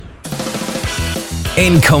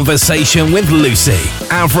In Conversation with Lucy,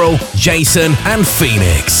 Avril, Jason and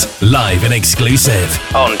Phoenix. Live and exclusive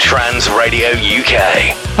on Trans Radio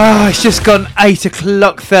UK. Oh, it's just gone 8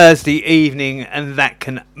 o'clock Thursday evening, and that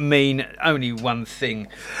can mean only one thing.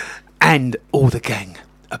 And all the gang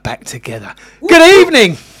are back together. Good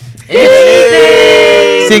evening!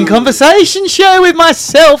 It's In Conversation show with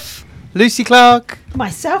myself, Lucy Clark.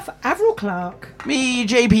 Myself, Avril Clark. Me,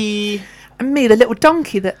 JP. And me, the little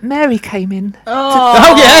donkey that Mary came in to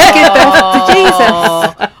yeah! give birth to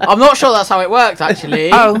Jesus. I'm not sure that's how it worked, actually.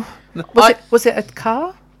 Oh, was it a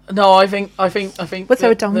car? No, I think. Was there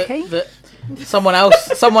a donkey? That someone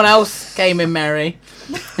else came in, Mary.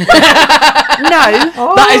 No.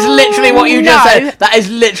 That is literally what you just said. That is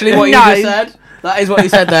literally what you just said. That is what you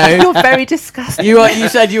said, though. You're very disgusting. You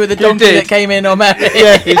said you were the donkey that came in on Mary.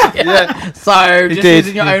 Yeah. So, just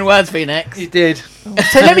using your own words, Phoenix. You did.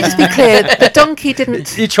 So let me just be clear. The donkey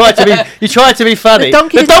didn't... You tried to be funny.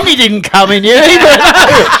 The donkey didn't come in you either.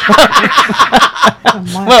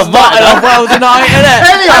 Well tonight, innit?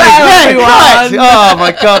 Anyway, everyone. right. Oh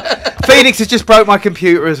my God. Phoenix has just broke my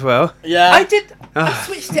computer as well. Yeah. I did... I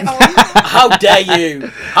switched it on. How dare you?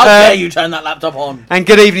 How dare you turn that laptop on? And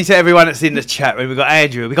good evening to everyone that's in the chat room. We've got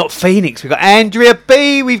Andrew, we've got Phoenix, we've got Andrea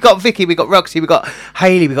B, we've got Vicky, we've got Roxy, we've got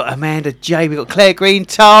Hayley, we've got Amanda J, we've got Claire Green,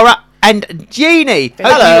 Tara and Jeannie. Hello.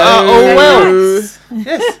 Hope you are all well. Nice.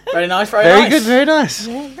 Yes. Very nice, very Very nice. good, very nice.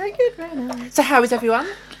 Yeah, very good, very nice. So how is everyone?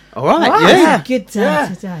 All right, Wow, yeah. it's a good day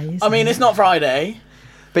today, isn't I mean, it? it's not Friday,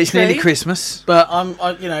 But it's True. nearly Christmas. but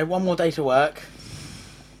one more day to work.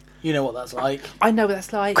 You know what that's like. I know what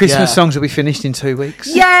that's like. Christmas songs will be finished in 2 weeks.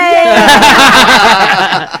 Yay!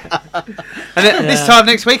 And then this time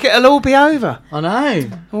next week it'll all be over. I know.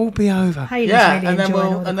 All be over. Haley's Yeah, really and then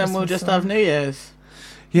enjoying all the we'll Christmas just songs. have New Year's,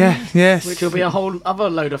 Yeah, yes. which will be a whole other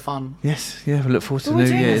load of fun. Yes, yeah, we look forward to Well, we're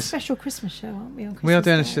New doing a Year's. special Christmas show, aren't we? On We are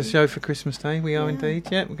doing a Christmas Day? show for Christmas Day. We are indeed.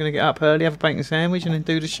 Yeah, we're going to get up early, have a bacon sandwich, and then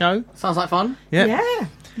do the show. Sounds like fun. Yeah. Yeah,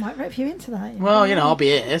 might rep you into that. Well, I'll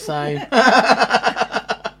be here, so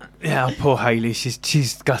Yeah, oh, poor Hayley.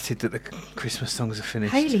 She's gutted that the Christmas songs are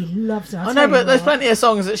finished. Hayley loves it. I know, but there's plenty of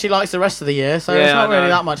songs that she likes the rest of the year, so Yeah, it's not I really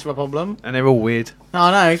know. that much of a problem. And they're all weird. No,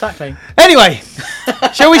 I know, exactly. Anyway,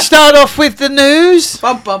 shall we start off with the news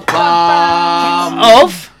Bum, bum, bum.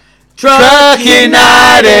 of Truck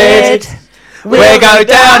United? We'll go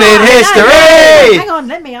down in history. Hang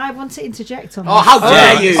on, I want to interject on Oh, this. how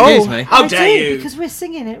dare you! Excuse me. How I dare do, you! because we're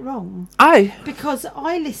singing it wrong. Oh. Because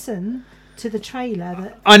I listen to the trailer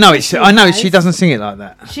that I know she has. doesn't sing it like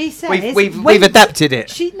that. She says We've adapted it.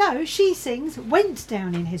 She sings went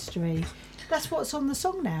down in history. That's what's on the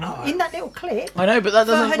song now. In that little clip. I know, but that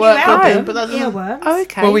For her doesn't new work album, properly. But that doesn't. Earworms, Oh,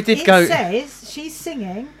 okay. Well, we did it go. says she's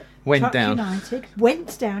singing Went Truck down. United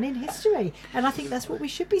went down in history, and I think that's what we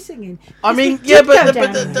should be singing. I 'Cause mean, we yeah, did go but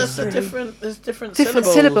down in there's history. different Different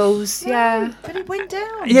syllables, yeah. But it went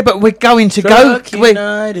down. Yeah, but we're going to go. Truck We're,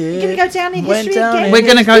 United. You're going to go down in went history down again. in we're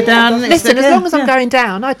going to go Yeah. down. Listen, as long as I'm going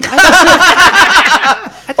down,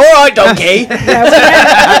 All right, donkey.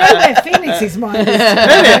 I know where Phoenix's mind is.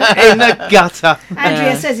 in the gutter.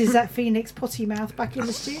 Andrea says, "Is that Phoenix potty mouth back in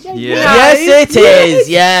the studio?" Yeah. Yes, it is.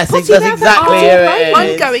 Yes, Potty that's mouth exactly who at it I'm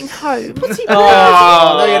is. going home. Potty Oh,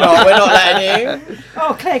 mouth. no, you're not. We're not letting you.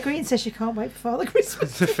 Oh, Claire Green says she can't wait for Father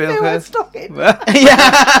Christmas to feel fill her good. stocking.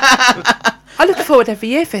 I look forward every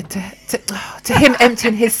year to him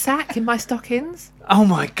emptying his sack in my stockings. Oh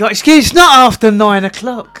my God! Excuse, it's not after 9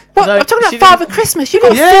 o'clock. What? No, I'm talking she about Father Christmas. You've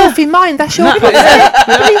got Yeah. a filthy mind. That's your But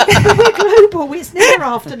we're global. It's never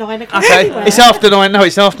after 9 o'clock Okay, anywhere. it's after 9. No,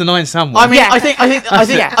 it's after 9 somewhere. I mean,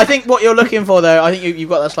 Yeah. I think what you're looking for, though, I think you've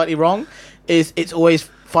got that slightly wrong. Is it's always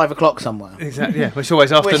 5 o'clock somewhere. exactly. Yeah, it's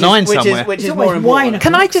always after Which is- 9 which is- somewhere. Which It's is always more important. wine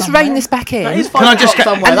Can I just somewhere. rein this back in? That is Can I 5 just o'clock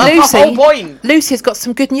go- somewhere. And That's the whole Lucy, point. Lucy's got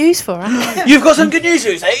some good news for us You've got some good news,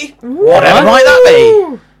 Lucy. Whatever might that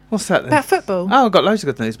be? What's that then? about football. Oh, I've got loads of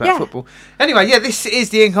good news about Yeah. football. Anyway, yeah, this is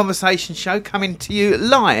the In Conversation show coming to you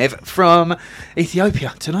live from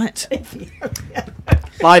Ethiopia tonight.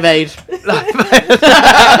 Live Aid. Feed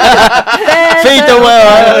the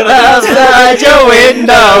world outside your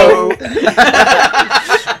window.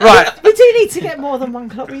 Right. We do need to get more than one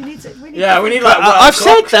clock. We need Yeah, we need like. I've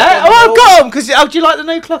said that. Oh, I've got them. Because do you like the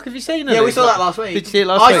new clock? Have you seen it? Yeah, we saw that last week. Did you see it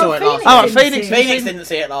last I week? saw it last Oh, week. Phoenix. Phoenix didn't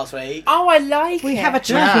see it last week. Oh, I like We it. have a Truck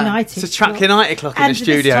Yeah. United. It's a Truck United clock in and the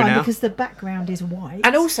studio this time, now. because the background is white.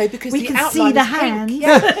 And also because We the can outline see the is pink. hands.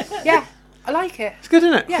 Yeah, yeah, I like it. It's good,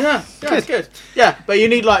 isn't it? Yeah. Yeah, it's good. Yeah, but you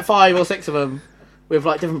need like 5 or 6 of them. with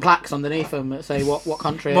like different plaques underneath them that say what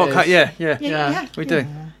country What it ca- is. yeah, we do.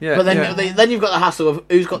 Yeah, But then yeah. then you've got the hassle of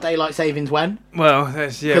who's got daylight savings when. Well,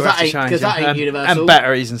 that's, yeah, 'Cause we have that to ain't- change 'cause that it. ain't universal. And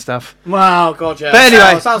batteries and stuff. Wow, God, yeah. But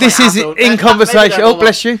anyway, Sounds this like is hassle. In Maybe Conversation. don't Oh, bother.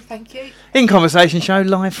 bless you. Thank you. In Conversation show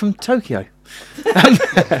live from Tokyo.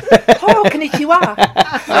 Oh, konnichiwa.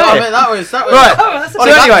 I mean, that was Right. that's a So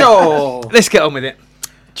anyway, Arigato. let's get on with it.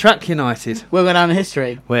 Truck United. We're going down in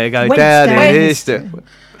history. Where go Went down down in in history.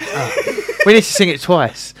 We need to sing it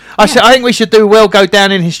twice. I think we should do well go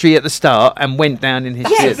down in history at the start and went down in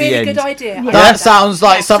history That's at a the really end. good idea. Yeah. That sounds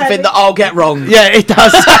like So something that I'll get wrong. Yeah, it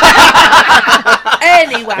does.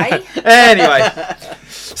 Anyway, Anyway,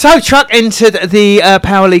 so Truck entered the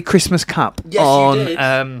Power League Christmas Cup Yes, you did.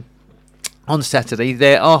 on Saturday.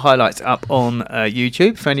 There are highlights up on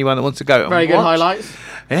YouTube for anyone that wants to go. Very and good watch. highlights.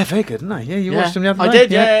 Yeah, very good, didn't they? Yeah, you Yeah. watched them the other I day.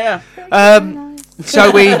 did, yeah.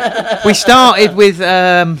 So we started with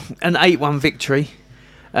an 8-1 victory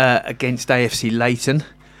against AFC Leighton.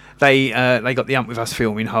 They got the ump with us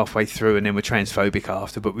filming halfway through, and then were transphobic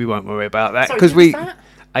after. But we won't worry about that Sorry, because who's that?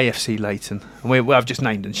 AFC Leighton. And I've just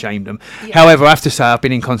named and shamed them. Yeah. However, I have to say I've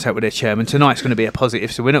been in contact with their chairman. Tonight's going to be a positive,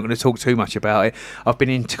 so we're not going to talk too much about it. I've been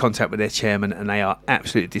into contact with their chairman, and they are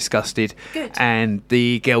absolutely disgusted. Good. And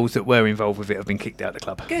the girls that were involved with it have been kicked out of the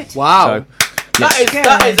club. good. Wow. So, That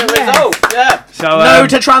is a Yeah. result. Yeah. So, No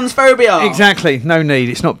to transphobia. Exactly, no need.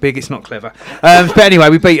 It's not big, it's not clever. But anyway,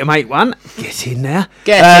 we beat them 8-1. Get in there.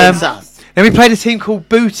 Get in, son. Then we played a team called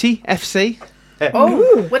Booty FC.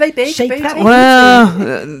 Oh, were they big? Shake Booty? that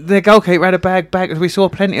Well, their goalkeeper had a bag. We saw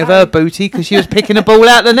plenty of her booty because she was picking the ball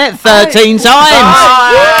out of the net 13 times.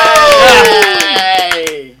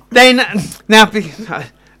 Hey! Then, now,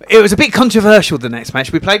 it was a bit controversial the next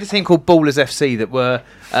match. We played a team called Ballers FC that were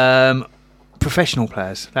professional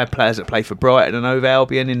players. They had players that play for Brighton and Hove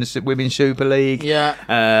Albion in the Women's Super League. Yeah.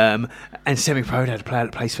 And semi-pro, they had a player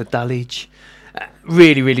that plays for Dulwich.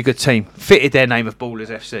 Really, really good team. Fitted their name of Ballers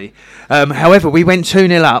FC. However, we went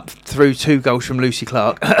 2-0 up through 2 goals from Lucy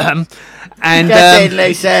Clark. And Get in,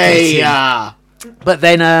 Lucy. get in. Yeah. But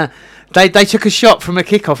then they took a shot from a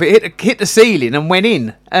kickoff. It hit the ceiling and went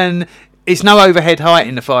in. And it's no overhead height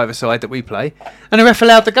in the five-a-side that we play. And the ref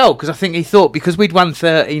allowed the goal because I think he thought because we'd won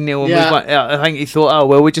 13-0 and Yeah. we'd won, I think he thought, oh,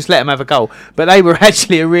 well, we'll just let them have a goal. But they were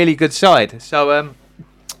actually a really good side. So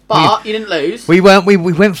But you didn't lose. we went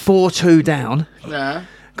 4-2 down. Yeah.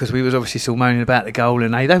 Because we was obviously still moaning about the goal,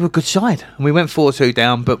 and they were a good side. And we went 4-2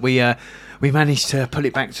 down, but we managed to pull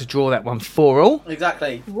it back to draw that one 4-4.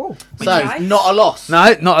 Exactly. Whoa. So, Nice. not a loss.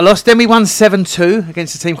 No, not a loss. Then we won 7-2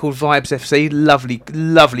 against a team called Vibes FC. Lovely,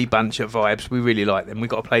 lovely bunch at Vibes. We really like them. We've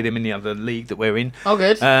got to play them in the other league that we're in. Oh,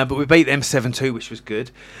 good. But we beat them 7-2, which was good.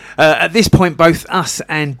 At this point, both us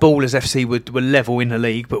and Ballers FC were level in the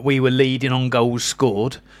league, but we were leading on goals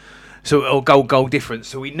scored. So, or goal difference.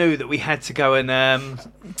 So we knew that we had to go and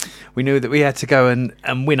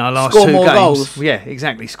win our last Score 2 more games. goals. Yeah,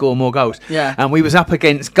 exactly. Score more goals. Yeah. And we was up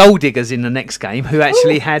against Goal Diggers in the next game, who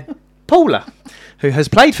actually had Paula, who has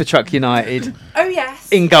played for Truck United Oh, yes.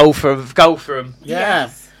 in goal for them. Yeah.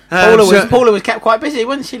 Yes. Paula was kept quite busy,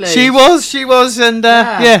 wasn't she, Lee? She was, and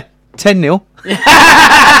Yeah. 10-0. Get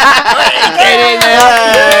in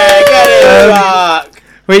there. Get in there.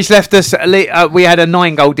 Which left us, we had a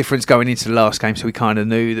 9-goal difference going into the last game, so we kind of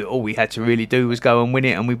knew that all we had to really do was go and win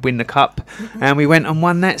it, and we'd win the cup. And we went and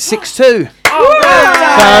won that 6-2. Oh, well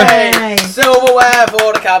done. Hey, silverware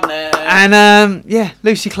for the cabinet. And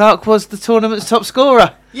Lucy Clark was the tournament's top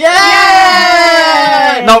scorer.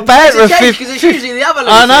 Yeah! Not bad for a because it's usually the other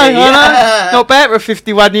Lucy. I know. Yeah. Not bad for a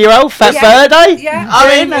 51-year-old fat Yeah. bird, Yeah. I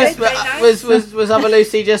mean, very nice. was other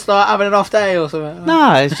Lucy just like having an off day or something?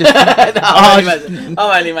 No, it's just. I'm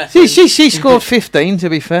only messing. She scored 15, to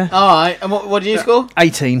be fair. All right, and what did you score?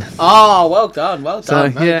 18. Oh, well done, well So,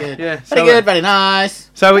 done. Very yeah, good. yeah. Very So, good, very nice.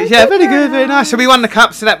 So yeah, very good, very nice. So we won the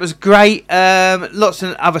cup, so that was great. Lots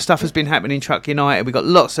of other stuff has been happening in Truck United. We've got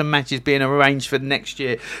lots of matches being arranged for next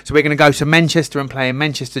year. So we're going to go to Manchester and play in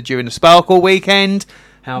Manchester during the Sparkle weekend.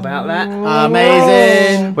 How about that?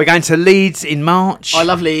 Amazing. We're going to Leeds in March. I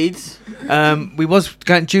love Leeds. We was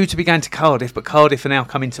due to be going to Cardiff, but Cardiff are now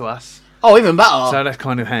coming to us. Oh, even better. So that's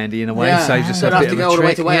kind of handy in a way. Yeah. Saves us Don't a have bit to of go a all the way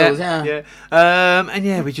trick. to Wales, yeah. And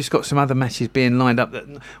yeah, we just got some other matches being lined up that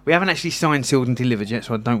we haven't actually signed, sealed, and delivered yet,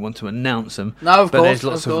 so I don't want to announce them. No, of but course.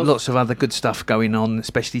 there's lots of other good stuff going on,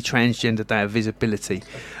 especially Transgender Day of Visibility.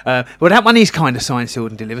 Well, that one is kind of signed,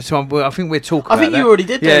 sealed, and delivered. So I think we're talking. I think you already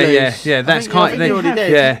did. Yeah. That's I think you already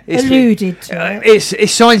did. Yeah, Alluded to it.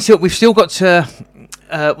 it's signed, sealed. We've still got to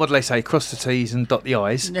what do they say? Cross the T's and dot the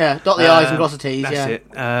I's. Yeah, dot the I's and cross the T's. That's yeah. it.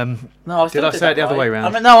 No, did I say it the other way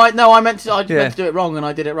around? I mean, I meant to do it wrong, and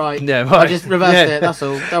I did it right. Yeah, right. I just reversed it. That's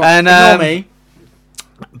all. Don't And, ignore me.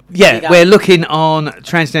 Yeah, we're looking on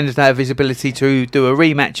Transgender Day of Visibility to do a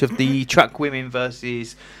rematch of the Truck Women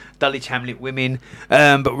versus Dulwich Hamlet Women,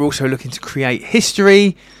 but we're also looking to create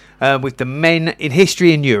history with the men in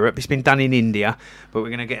history in Europe. It's been done in India, but we're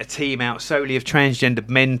going to get a team out solely of transgendered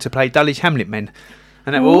men to play Dulwich Hamlet men.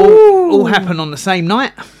 And that will all happen on the same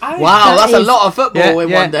night. Wow, that's a lot of football in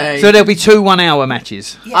one day. So there'll be 2 1-hour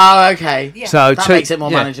matches. Oh, okay. Yeah. So That makes it more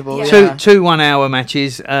manageable. Yeah. Two 1-hour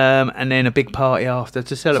matches, and then a big party after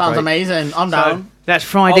to celebrate. Sounds amazing. I'm down. That's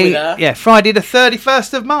Friday. I'll be there. Yeah, Friday the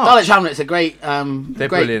 31st of March. Dulwich Hamlet's a great,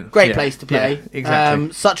 brilliant. great Yeah. place to play. Yeah,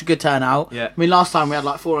 exactly. Such a good turnout. Yeah. I mean, last time we had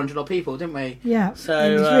like 400 odd people, didn't we? Yeah. So,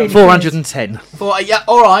 it was really 410. Yeah,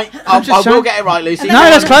 all right. I will saying. get it right, Lucy. No,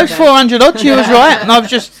 that's close. 400 odd. You was right. And I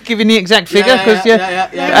was just giving the exact figure because They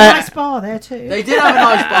had a nice bar there too. They did have a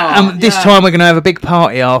nice bar. this time we're going to have a big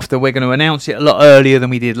party after. We're going to announce it a lot earlier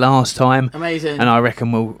than we did last time, Amazing. and I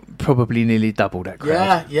reckon we'll probably nearly double that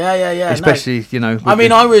crowd. Yeah. Especially, you know. I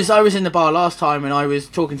mean, I was in the bar last time and I was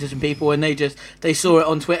talking to some people and they saw it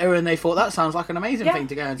on Twitter and they thought that sounds like an amazing thing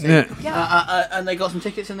to go and see. Yeah. And they got some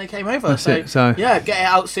tickets and they came over. That's it, so- yeah, get it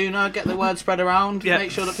out sooner, get the word spread around, Yeah.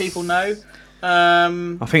 make sure that people know. I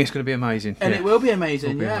think it's going to be amazing. And yeah. it will be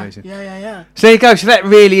amazing. Will be Yeah. amazing. Yeah. So there you go. So that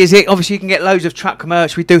really is it. Obviously, you can get loads of truck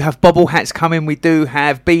merch. We do have bobble hats coming. We do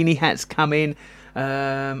have beanie hats coming.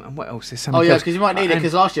 And what else? There's something else. Because you might need it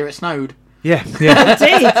because last year it snowed. Yeah. Indeed.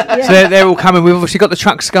 Yeah. So they're all coming. We've obviously got the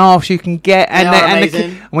truck scarves you can get, and They are and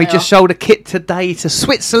amazing. and we They just are. sold a kit today to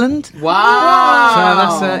Switzerland.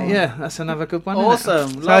 Wow. So that's another good one. isn't it?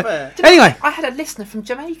 Awesome. Love it. Anyway, I had a listener from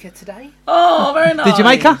Jamaica today. Oh, very nice. did you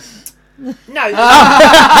make her? No,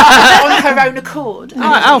 on her own accord.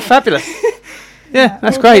 Oh, fabulous. Yeah,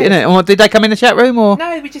 that's great, isn't it? Or did they come in the chat room or?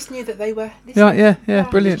 No, we just knew that they were listening. Yeah,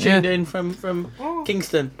 brilliant. Tuned Yeah. in from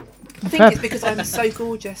Kingston. I think Fab. it's because I'm so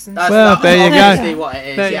gorgeous. And Well, there you go. Obviously what it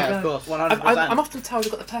is. There you Yeah, go. of course. 100%. I'm often told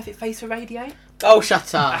I've got the perfect face for radio. Oh,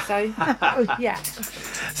 shut up. So, yeah.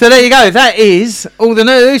 So there you go. That is all the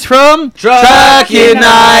news from Truck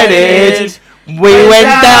United. We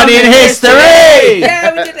went down in history.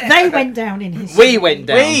 Yeah, we did it. They went down in history. We went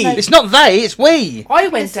down. We. It's not they. It's we. I They're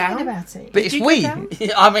went singing down. about it. But it's you go we. down?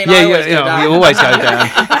 I mean, Yeah, I always go down. you always go down.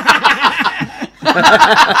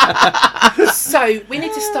 So, we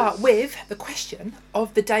need to start with the question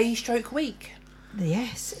of the day stroke week.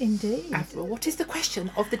 Yes, indeed. Avril, what is the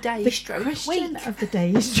question of the day The stroke question week? of the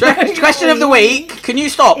day is Question of the week. Can you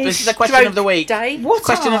stop? This is the question of the week. Day. What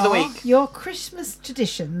Question are of the week. your Christmas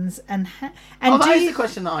traditions and Oh, do that is you, the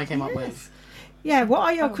question that I came up with. yeah, what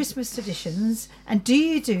are your Christmas traditions and do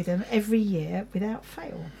you do them every year without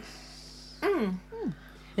fail? Yeah.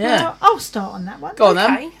 Now, I'll start on that one. Go on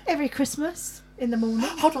then. Okay. Every Christmas in the morning.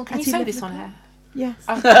 Hold on, can you As in say the- this on air? Yes.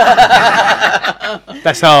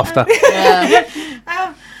 That's after.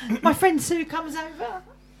 Yeah. My friend Sue comes over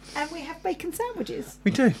and we have bacon sandwiches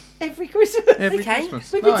We do. every Christmas. Every Okay.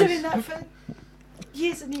 Christmas. We've been Nice. doing that for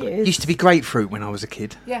years and years. Used to be grapefruit when I was a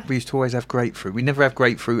kid. Yeah. We used to always have grapefruit. We never have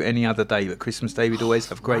grapefruit any other day, but Christmas Day we'd always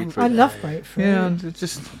have grapefruit. I love grapefruit. Yeah, and it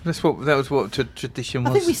just that was what tradition I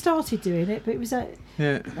was. think we started doing it, but it was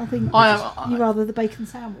yeah, I think you rather the bacon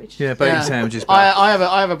sandwich. yeah, bacon Yeah. sandwiches. I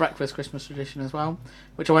have a breakfast Christmas tradition as well,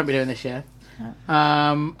 which I won't be doing this year.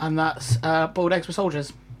 And that's boiled eggs with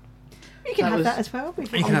soldiers. You can That have was- that as well. you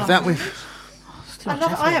can have that with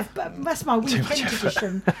I have. That's my weekend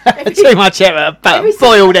tradition. too much effort. Every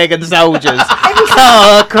Boiled egg and soldiers. Every,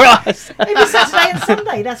 Oh Christ! every Saturday and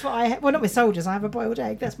Sunday. That's what I have. Well, not with soldiers. I have a boiled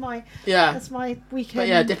egg. That's my Yeah. weekend. But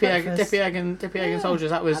yeah, dippy egg breakfast. and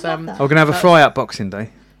soldiers. That was I love that. We're gonna have a That's- fry up Boxing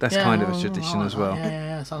Day. That's Yeah. kind of a tradition as well.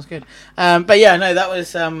 Yeah, sounds good. But yeah, no, that was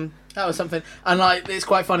something, and like it's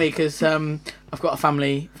quite funny because I've got a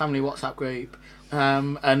family WhatsApp group,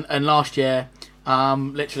 and last year,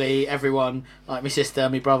 literally everyone, like my sister,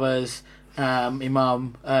 my brothers, my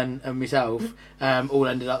mum, and myself, all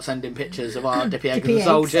ended up sending pictures of our dippy eggs Dippy and eggs.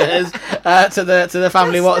 soldiers to the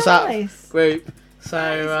family That's WhatsApp nice. group. So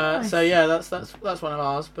That is nice. so yeah, that's one of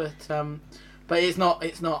ours, but it's not.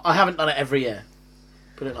 I haven't done it every year.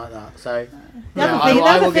 Put it like that. So The yeah, other thing, I will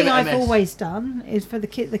another give thing it a I've miss. always done is for the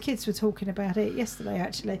kids were talking about it yesterday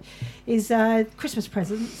actually, is Christmas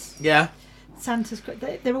presents. Yeah.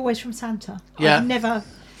 They're always from Santa. Yeah. I've never.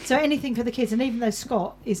 So anything for the kids, and even though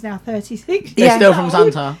Scott is now 36, They're Yeah. still from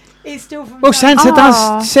Santa. it's still from Well, Santa Aw.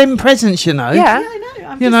 does send presents, you know. Yeah. Yeah, I know.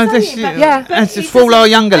 I'm You know, just saying, but yeah. and it to for all doesn't- our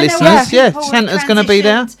younger I know listeners, other yeah, people have Santa's going to be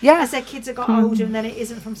there. transitioned Yeah. As their kids have got older, and then it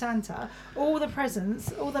isn't from Santa. All the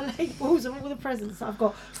presents, all the labels, and all the presents that I've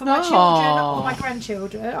got for my children or my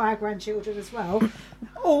grandchildren, our grandchildren as well,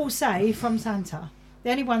 all say from Santa.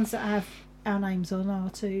 The only ones that have our names on are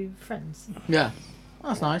 2 friends. Yeah,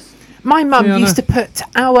 that's nice. My mum Yeah, I used know. to put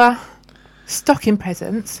our stocking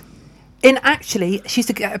presents in. Actually, she used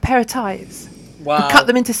to get a pair of ties, Wow. cut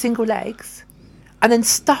them into single legs, and then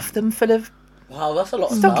stuff them full of Wow, that's a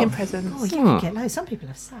lot of stocking stuff. presents. Oh, you can get loads. Some people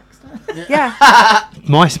have sacks, don't they? Yeah.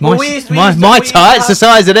 My we used to tights the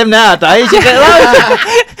size of them nowadays. You get loads.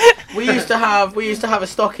 We used to have a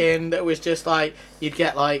stocking that was just like you'd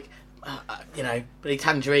get like bloody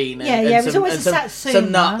tangerine and, Yeah, and yeah, it was some, always and a some, Satsuma.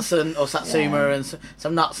 some nuts or satsuma and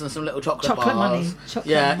some nuts and some little chocolate bars. Money. Chocolate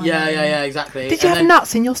Yeah, money. yeah, exactly. Did you And have then-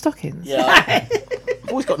 nuts in your stockings? Yeah, I've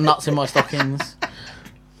always got nuts in my stockings.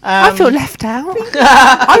 I feel left out.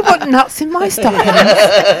 I want nuts in my stockings.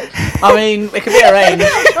 I mean, it could be arranged.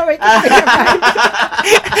 Sorry,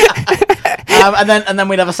 And then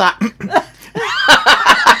we'd have a sack.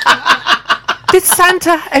 Did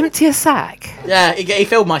Santa empty a sack Yeah, he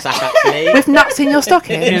filled my sack actually. with nuts in your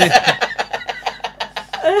stockings?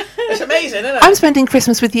 It's amazing, isn't it? I'm spending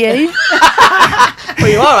Christmas with you. Well,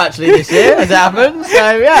 you are actually this year, as it happens.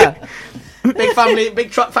 So yeah, big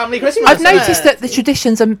truck family Christmas. I've isn't noticed it? that the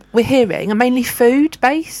traditions we're hearing are mainly food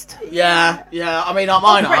based. Yeah. I mean,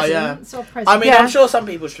 mine are. Yeah. I mean, Yeah. I'm sure some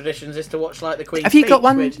people's traditions is to watch like the Queen's Have you got speech,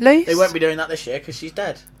 one, which Luce? They won't be doing that this year because she's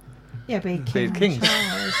dead. Yeah, be Be King king.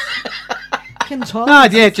 Charles. King Charles. No,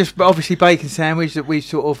 yeah, just obviously bacon sandwich that we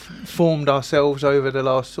sort of formed ourselves over the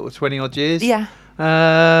last sort of 20 odd years. Yeah.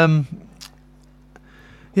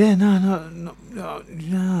 Yeah, no.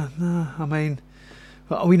 I mean,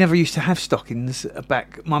 we never used to have stockings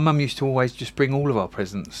back. My mum used to always just bring all of our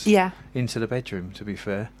presents Yeah. into the bedroom. To be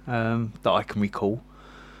fair, that I can recall.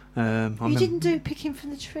 You didn't do picking from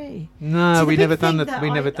the tree. No, See, we the never big done thing that. that We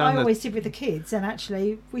never I done that. always did with the kids, and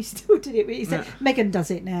actually we still did it. Yeah. Megan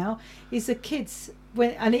does it now. Is the kids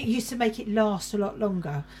and it used to make it last a lot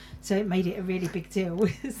longer, so it made it a really big deal.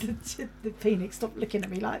 The Phoenix stopped looking at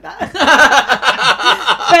me like that.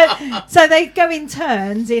 But so they go in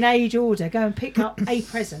turns in age order, go and pick up a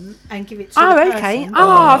present and give it to Oh, the okay. person.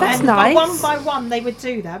 Oh, that's And nice. One by one they would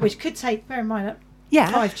do that, which could take, bear in mind,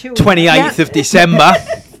 Yeah. 5 children. 28th of December.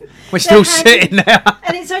 We're still sitting there.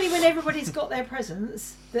 And it's only when everybody's got their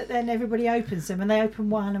presents that then everybody opens them, and they open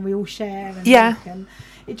one and we all share and Yeah. look, and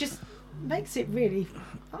it just makes it really,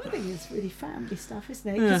 I think it's really family stuff,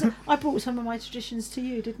 isn't it? Because I brought some of my traditions to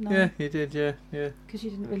you, didn't I? Yeah, you did. Yeah. Because you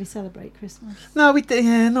didn't really celebrate Christmas. No, we did.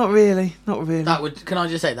 Yeah, not really. That would. Can I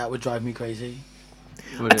just say that would drive me crazy?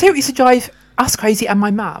 I tell you what used to drive us crazy and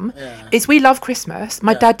my mum Yeah. is we love Christmas.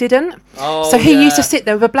 My Yeah. dad didn't. Oh, So he yeah. used to sit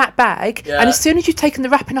there with a black bag, Yeah. and as soon as you've taken the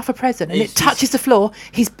wrapping off a present and He's- it touches the floor,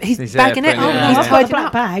 he's He's bagging there it. putting it Oh, Yeah. no, He's I've got the tidying black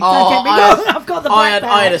up. bag. Oh, Don't get me wrong. I've got the black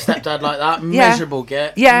bag. I had a stepdad like that. Yeah. Miserable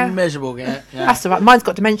git. Yeah. Miserable git. Yeah. That's all right. Mine's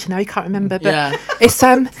got dementia now. He can't remember. But Yeah. it's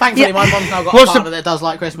Thankfully, yeah. my mum's now got What's a the- partner that does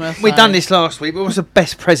like Christmas. We so- done this last week. But what's the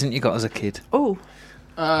best present you got as a kid? Oh,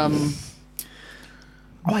 Um,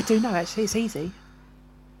 I do know actually. It's easy.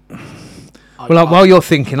 Well, while you're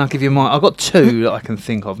thinking, I'll give you mine. I've got 2 that I can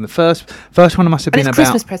think of. And the first one must have And been it's about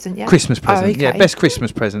Christmas present, yeah. Christmas present. Oh, okay. Yeah, best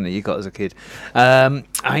Christmas present that you got as a kid. I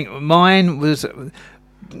think mine was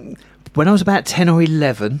when I was about 10 or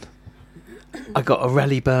 11. I got a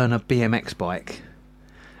Rally Burner BMX bike,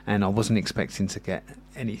 and I wasn't expecting to get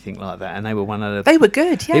anything like that. And they were one of the. They were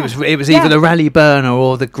good. Yeah. It was Yeah. either the Rally Burner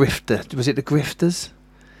or the Grifter. Was it the Grifters?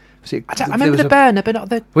 Was it? I there remember was the burner, but not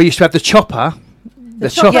the. We used to have the chopper. The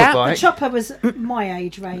chopper yeah. bike. The chopper was my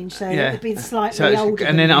age range, so it would have been slightly So it's- older.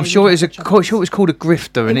 and than then I'm you sure would it was have a sure it was called a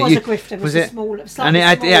Grifter. It And was you- a Grifter. It was it? a smaller, And slightly it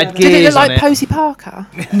had smaller gears than Did it look on like it. Posey Parker?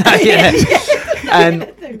 No, yeah. and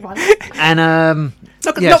the one. and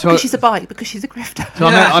Not, Yeah, not so- because she's a bike, because she's a grifter. so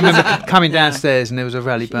I remember coming downstairs and there was a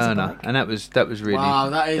Rally She's a Burner, bike. and that was really Wow,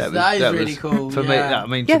 that is really cool, for me. yeah. That, I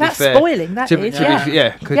mean, Yeah, to be that's fair, spoiling. That is.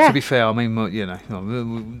 To be fair, I mean, well, you know,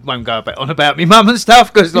 we won't go on about me mum and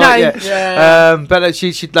stuff because, like, No. Yeah. but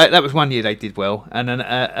she like that was one year they did well, and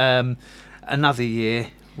then another year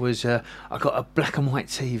was I got a black and white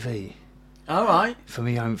TV All right. for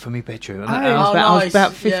me bedroom. And Oh. I was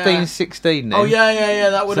about Nice, 15, yeah. 16 then. Oh yeah.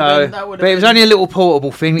 That would have been. That would have but it was only a little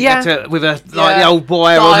portable thing. You had Yeah. to, with the old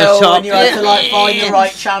wire on the Dial, top. and you had to like find the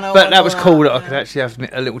right channel. But and that all was cool that I could actually have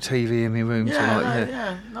a little TV in my room.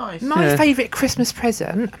 Yeah, nice. My Yeah. favourite Christmas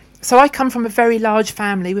present. So I come from a very large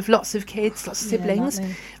family with lots of kids, lots of Yeah, siblings, like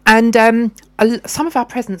me. and some of our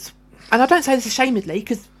presents. And I don't say this ashamedly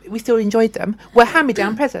because we still enjoyed them, were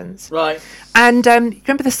hand-me-down presents. Right. And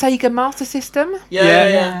remember the Sega Master System?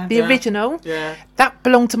 Yeah. The original? Yeah. That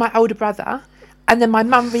belonged to my older brother. And then my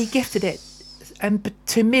mum re-gifted it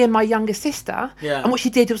to me and my younger sister. Yeah. And what she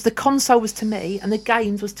did was the console was to me and the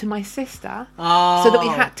games was to my sister. Oh. So that we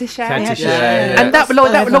had to share. Had to share, And that will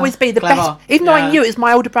always be the Clever. best. Even though I knew it was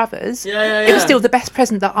my older brother's, it was still the best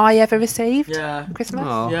present that I ever received for Christmas.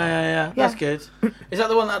 Oh. Yeah. That's good. Is that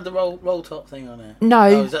the one that had the roll top thing on it? No.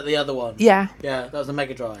 Oh, is that the other one? Yeah. Yeah, that was the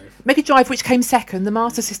Mega Drive. Mega Drive, which came second. The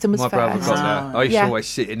Master System was My brother first. got that. I used to always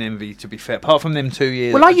sit in envy, to be fair. Apart from them 2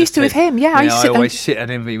 years. Well, I used to with him, yeah. I used to sit always sit in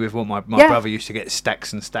envy with what my brother used to get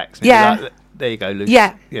stacks and stacks. And Yeah. like, there you go, Luke.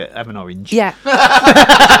 Yeah. Yeah, have an orange. Yeah.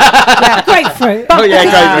 Grapefruit. But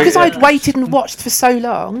grapefruit, because I'd waited and watched for so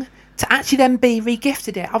long to actually then be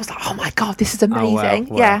re-gifted it, I was like, oh my God, this is amazing.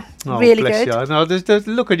 Wow. Yeah, Oh, really bless good. You. No, there's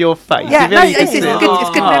look at your face. Yeah, You no, really it's can good. see it. It's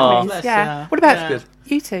good Oh, memories. bless Yeah. you. What about That's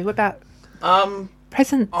you two? What about Um,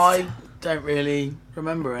 presents? don't really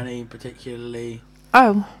remember any particularly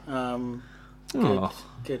Oh,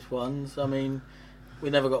 good ones. I mean, we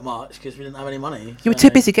never got much because we didn't have any money. you were too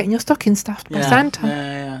busy getting your stocking stuffed by Santa.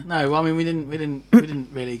 Yeah. No, I mean we didn't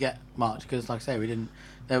really get much because, like I say, we didn't.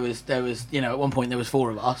 There was at one point there was 4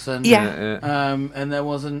 of us and and there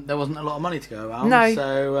wasn't a lot of money to go around. No.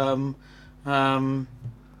 So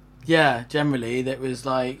generally that was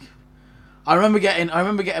like I remember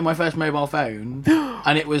getting my first mobile phone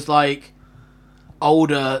and it was like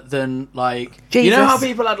older than like Jesus. you know how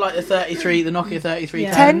people had like the Nokia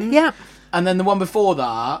 3310? 10, yeah. And then the one before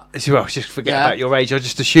that. Well, just forget about your age. I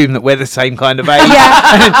just assume that we're the same kind of age.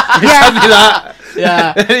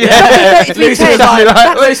 Yeah. Lucy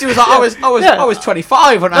was like, I was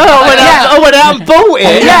 25 when I went out and bought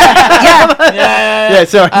it. Yeah.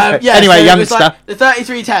 Sorry. Anyway, so youngster. Like the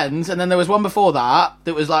 3310s, and then there was one before that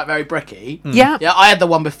was like very bricky. Yeah. Yeah, I had the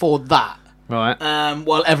one before that. Right.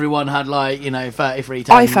 While everyone had like 3310s.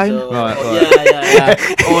 iPhone. Right.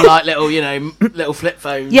 Or like little flip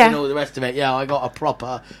phones and all the rest of it. Yeah, I got a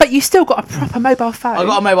proper. But you still got a proper mobile phone. I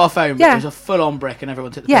got a mobile phone, but it was a full-on brick, and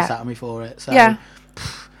everyone took the piss out of me for it. So, I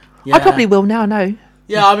probably will now. No.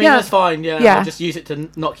 Yeah, I mean that's fine. Yeah, I'll just use it to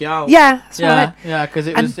knock you out. Yeah, that's right. Yeah, because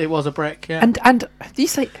it was a brick. Yeah. And do you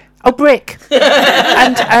say brick?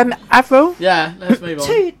 And Avril. Yeah, let's move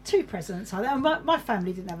on. Two presents. My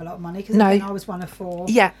family didn't have a lot of money because I was one of 4.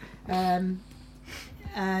 Yeah.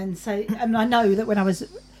 And so I know that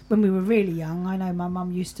when we were really young, I know my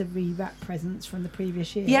mum used to rewrap presents from the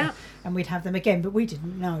previous year. Yeah. And we'd have them again, but we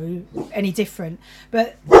didn't know any different.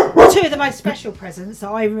 But 2 of the most special presents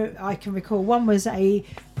that I can recall, one was a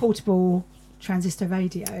portable transistor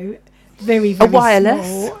radio, very, very wireless.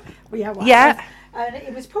 small. Wireless. Yeah. And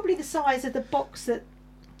it was probably the size of the box that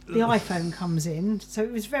the iPhone comes in, so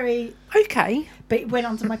it was very okay. But it went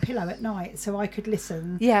under my pillow at night, so I could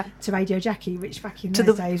listen to Radio Jackie, which back in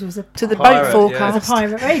those days was the boat forecast, was a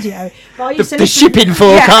pirate radio. But I used to the shipping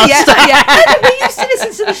forecast. We used to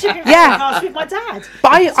listen to the shipping forecast with my dad.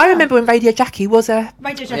 But I remember when Radio Jackie was a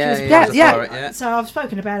Radio Jackie was pirate, So I've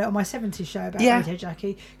spoken about it on my 70s show about Radio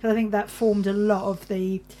Jackie because I think that formed a lot of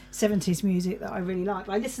the 70s music that I really like.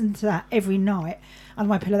 I listened to that every night under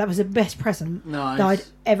my pillow. That was the best present that I'd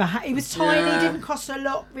ever had. It was tiny, didn't cost a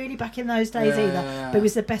lot really back in those days either, but it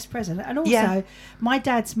was the best present. And also, my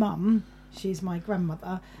dad's mum, she's my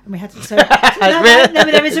grandmother, and we had to. So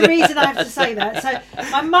there is a reason I have to say that. So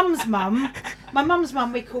my mum's mum,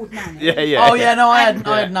 we called Nanny. Oh yeah, no, I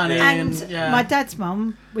had Nanny, and my dad's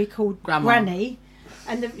mum, we called Granny,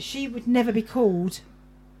 and she would never be called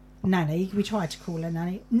Nanny. We tried to call her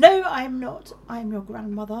Nanny. No, I am not. I am your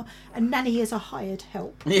grandmother, and Nanny is a hired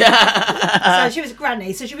help. Yeah. So she was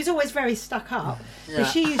Granny. So she was always very stuck up. But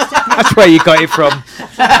she used to. That's where you got it from.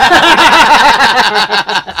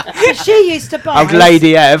 So she used to buy. Old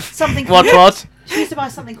Lady Ev. Something. What? She used to buy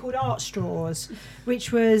something called art straws,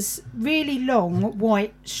 which was really long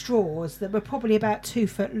white straws that were probably about 2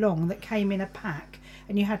 foot long that came in a pack.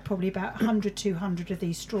 And you had probably about 100, 200 of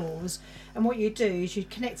these straws. And what you'd do is you'd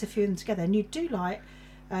connect a few of them together and you'd do like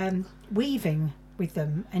weaving with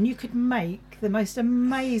them. And you could make the most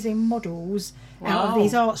amazing models out of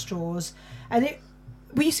these art straws. And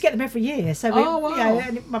we used to get them every year. So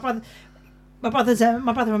and my brother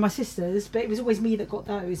and my sisters, but it was always me that got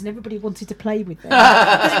those, and everybody wanted to play with them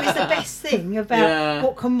because it was the best thing about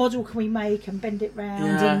what model can we make and bend it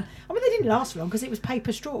round. And I mean, they didn't last long because it was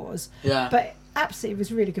paper straws. But absolutely, it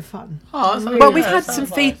was really good fun. We've had some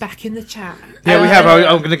feedback in the chat. Yeah, we have.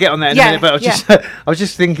 I'm going to get on that in a minute, but I was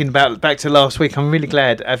just thinking about back to last week. I'm really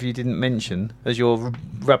glad you didn't mention as your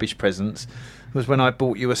rubbish presents was when I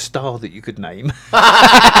bought you a star that you could name.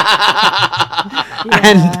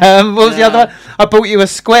 And what was the other one? I bought you a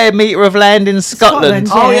square metre of land in Scotland.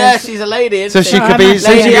 Scotland. Oh yeah, Yes. she's a lady. Isn't So she could be,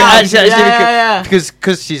 Lady Av. Yeah.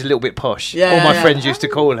 because she's a little bit posh. Yeah, All my yeah. friends used to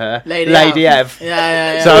call her Lady Av.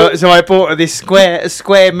 Yeah. So I bought her this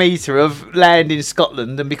square metre of land in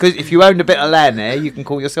Scotland, and because if you own a bit of land there, you can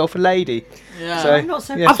call yourself a lady. Yeah. So, I'm not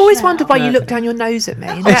so yeah. I've always now. wondered why you No. look down your nose at me.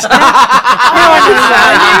 Now I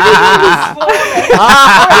understand.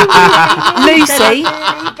 Lucy, Really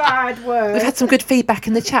bad word. we've had some good feedback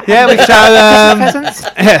in the chat. Yeah, we've Presents.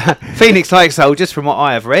 Phoenix likes soldiers, from what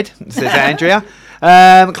I have read, says Andrea.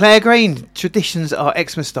 Claire Green, traditions are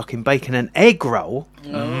Xmas stocking, bacon and egg roll.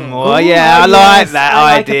 Well, yeah, I like yes, that I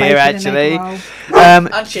like a idea bacon and actually. egg roll.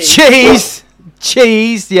 And cheese.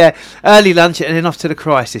 Cheese, yeah. Early lunch and then off to the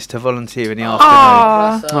crisis to volunteer in the afternoon.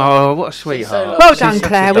 Aw. Oh, what a sweetheart. so Well She's done, such a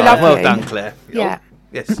Claire. We darling. love Well you. done, Claire. Yeah.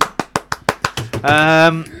 Yes.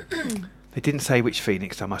 They didn't say which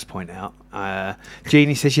Phoenix, I must point out.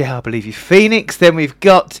 Jeannie says, yeah, I believe you, Phoenix. Then we've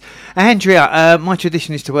got Andrea. My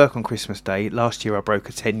tradition is to work on Christmas Day. Last year I broke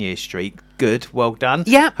a 10-year streak. Good, well done.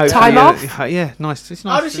 Yeah, Hopefully, time off. Yeah, nice. It's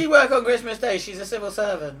nice. How does she work on Christmas Day? She's a civil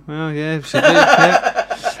servant. Well, yeah, she did,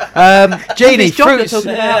 yeah. Jeannie, This job you're fruits,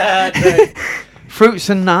 talking about. Yeah, true. fruits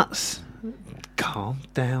and nuts. Calm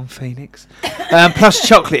down, Phoenix. Plus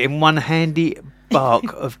chocolate in one handy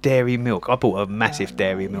bark of dairy milk. I bought a massive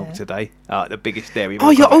dairy milk today. The biggest dairy milk. Oh,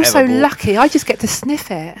 you're I've also ever bought. lucky. I just get to sniff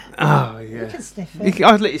it. Oh, You yeah. can sniff it.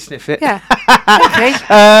 I'll let you sniff it. Yeah.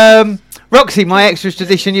 Okay. Roxy, my extras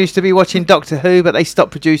tradition used to be watching Doctor Who, but they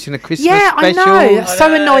stopped producing a Christmas Yeah, I special. know. That's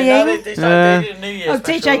so annoying. They started doing a New Year's Oh,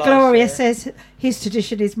 special DJ last Gloria year. says his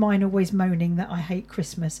tradition is mine always moaning that I hate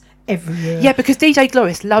Christmas every year. Yeah, because DJ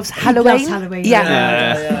Glorious loves He Halloween. loves Halloween. Yeah.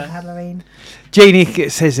 Yeah. He loves Halloween. Jeannie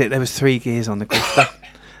says that there was 3 gears on the Grifter.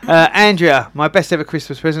 Andrea, my best ever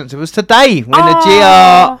Christmas present was today when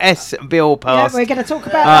Aw. the GRS bill Yeah, passed. we're going to talk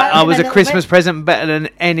about that. I in was a little Christmas bit. present better than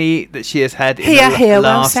any that she has had in Hear, the hear,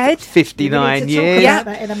 well last said. We need 59 to talk years. Yeah.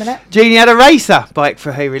 about that in a minute. Jeannie had a racer bike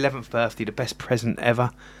for her 11th birthday, the best present ever.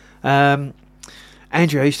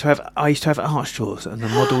 Andrea, I used to have art straws, and the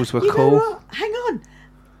models were You know cool. what? Hang on.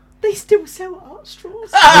 They still sell art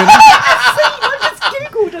straws. I just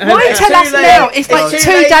googled it. Why It's tell too us late. now? It's like It's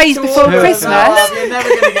 2 too late days to before order them. Christmas. No, you're never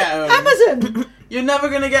going to get them. Amazon. You're never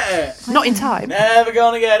going to get it. Not in time. Never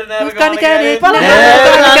going to get it. Never We're going to get it. Never Never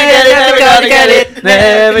gonna get it, never gonna get it,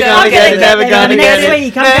 never gonna get it, never gonna get Next it,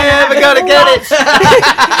 week, I'm never gonna get it.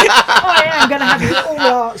 I am going to have you all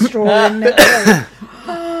art straw in next week.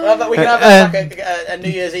 We can have like a New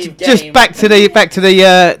Year's Eve game. Just back to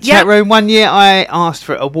the chat room. One year I asked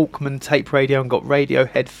for a Walkman tape radio and got radio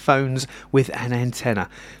headphones with an antenna.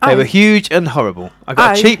 They Oh. were huge and horrible. I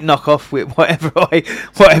got a Oh. cheap knockoff with whatever I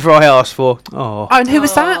asked for. Oh, Oh, and who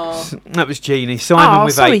was that? that was Jeannie. Simon Oh,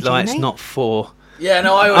 with sorry, 8 lights, Jeannie. not 4. Yeah,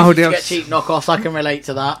 no, I Oh, always used to dear. get cheap knockoffs. I can relate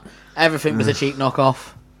to that. Everything was a cheap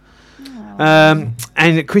knockoff. And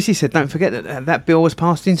Chrissy said, don't forget that bill was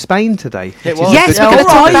passed in Spain today. It which is was. a Yes, good- we're going to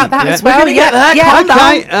talk alright. about that Yeah. as We're well. gonna get there, Yeah, calm down.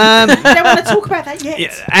 Okay, I don't want to talk about that yet. yeah,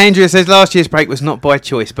 Andrea says last year's break was not by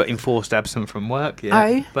choice, but enforced absent from work. Yeah,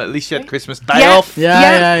 Oh. but at least you had Christmas Day Yeah. off.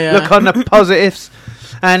 Yeah. Look on the positives.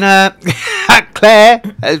 And Claire,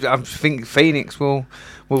 I think Phoenix will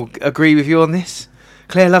agree with you on this.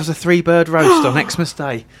 Claire loves a 3-bird roast on Xmas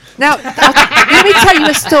Day. Now, let me tell you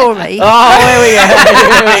a story. Oh, here we go.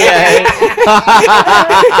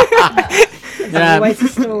 There's Yeah. always a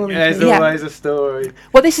story. There's Yeah. always a story.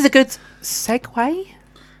 Well, this is a good segue.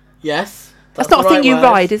 Yes. That's not a thing you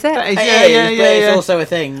ride, is it? That is- It yeah, is, yeah, but yeah, it's yeah. also a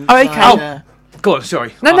thing. Oh, okay. So, Go on,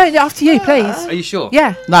 sorry. No, no, after you, please. Are you sure?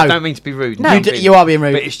 Yeah. No. I don't mean to be rude. No. Don't You, be. you are being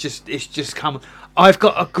rude. But it's just come. I've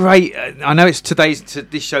got a great. I know it's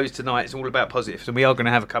this show's tonight. It's all about positives, and we are going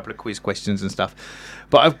to have a couple of quiz questions and stuff.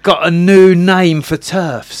 But I've got a new name for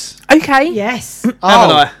turfs. Okay. Yes. Haven't Oh.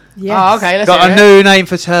 I? Yes. Oh, okay. Let's Got hear a it. new name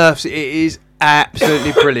for turfs. It is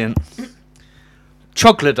absolutely brilliant.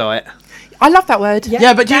 Troglodyte. I love that word.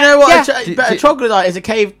 Yeah, but do you know what? Yeah. But a troglodyte is a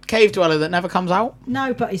cave dweller that never comes out.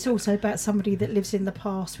 No, but it's also about somebody that lives in the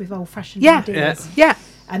past with old-fashioned Yeah. ideas. Yeah.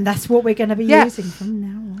 And that's what we're going to be Yeah. using from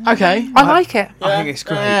now on. Okay. I like it. I think it's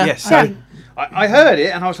great. Yeah. Yes. Yeah. So I heard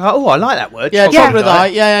it and I was like, oh, I like that word. Yeah, Yeah.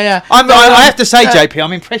 troglodyte. Yeah. I have to say, JP,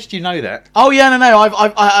 I'm impressed. You know that. Oh yeah, no.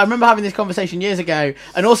 I remember having this conversation years ago,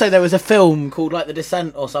 and also there was a film called like The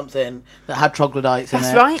Descent or something that had troglodytes in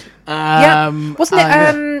That's it. right. Yeah. Wasn't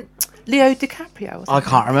it Leo DiCaprio? Or I something?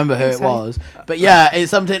 can't remember who I it think so. was, but yeah,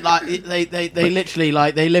 it's something like they literally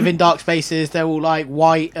like they live in dark spaces. They're all like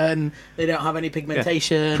white and they don't have any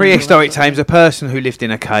pigmentation. Prehistoric times, a person who lived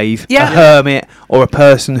in a cave, Yeah. a hermit, or a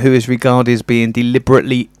person who is regarded as being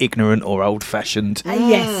deliberately ignorant or old-fashioned.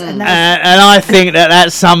 Yes, and And I think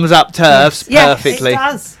that sums up TERFs Yes, perfectly. it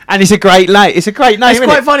does. And it's a great name. It's a great name. It's isn't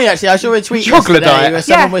quite it? funny actually. I saw a tweet Chocolate yesterday diet. where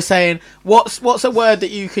someone Yeah. was saying, "What's a word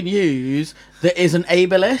that you can use that isn't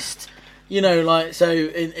ableist?" You know, like so.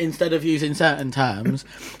 Instead of using certain terms,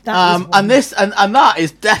 That is one. and this and that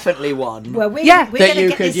is definitely one. Well, we're Yeah. going That to you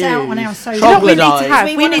get could this out on use. our social. You know what we need to Troglodyte. have?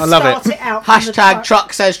 We We want need to I love start it. it out. from the Hashtag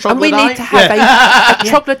truck says and we troglodyte. need to have a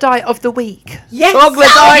troglodyte of the week. Yes.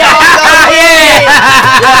 Troglodyte. Yeah.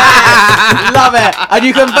 Love it. And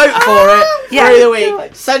you can vote for it Yeah. through the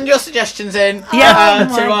week. Send your suggestions in Yeah.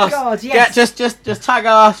 Oh to my us. God, yes. Yeah, just tag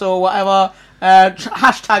us or whatever.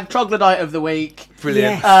 Hashtag troglodyte of the week.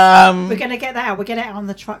 Brilliant. Yes. We're going to get that out. We'll get it out on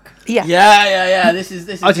the truck. Yeah. Yeah. This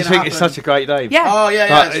is. I just think it's such a great name. Yeah. Oh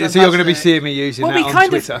yeah. Like, It's so you're going to be fantastic. seeing me using Well, that we on kind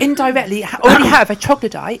Twitter. of indirectly already have a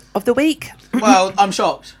troglodyte of the week. Well, I'm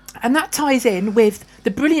shocked. And that ties in with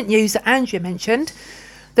the brilliant news that Andrea mentioned,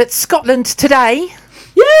 that Scotland today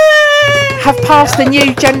have passed the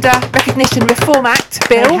new Gender Recognition Reform Act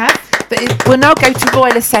bill They have. that will now go to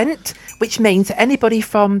royal assent, which means that anybody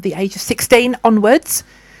from the age of 16 onwards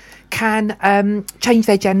can change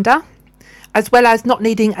their gender, as well as not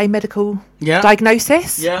needing a medical Yeah.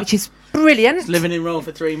 diagnosis, Yeah. which is brilliant. Living in Rome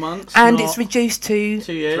for 3 months. And not it's reduced to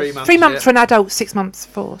 2 years. 3 months. 3 months yeah. for an adult, 6 months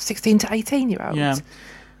for 16 to 18-year-olds. Yeah.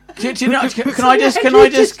 Do you know? Can I just?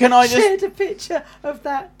 shared a picture of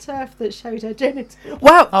that turf that showed her genital.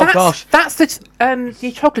 Well, Oh, gosh. that's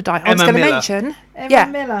the troglodyte I was Emma going to Miller. mention. Emma Yeah.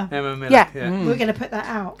 Miller. Emma Miller. Yeah. We're going to put that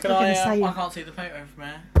out. Can We're going to I? say I it. can't see the photo from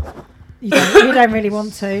here. You don't really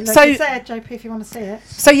want to. Look, So- it's there, JP, if you want to see it.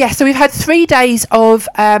 So we've had 3 days of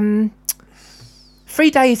 3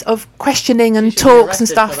 days of questioning and You should be talks and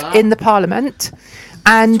arrested stuff for that. in the Parliament,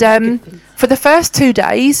 and for the first 2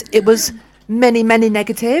 days it was many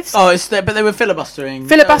negatives. Oh, but they were filibustering.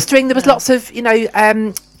 Filibustering. There was lots of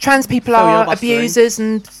trans people are Filibustering. abusers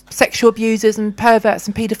and sexual abusers and perverts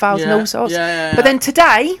and paedophiles and Yeah, all sorts. yeah. But then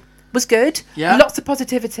today was good. Yeah. Lots of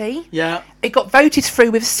positivity. Yeah. It got voted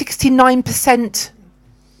through with 69%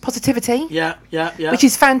 positivity, Yeah. which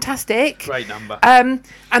is fantastic. Great number. And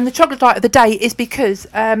the troglodyte of the day is because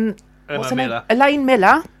what's her name? Miller. Elaine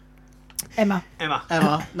Miller. Emma. Emma.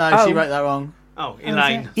 Emma. No, Oh. she wrote that wrong. Oh,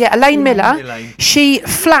 Elaine. Yeah, Elaine Miller. Elaine. She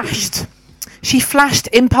flashed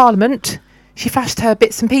in Parliament. She flashed her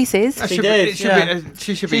bits and pieces. That She should did, be, she She should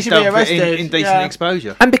be should be stuck for arrested, indecent yeah.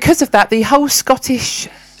 exposure. And because of that, the whole Scottish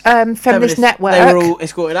feminist network, They were all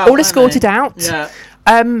escorted out. all weren't escorted they? out.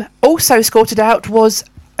 Yeah. Also escorted out was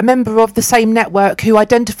a member of the same network who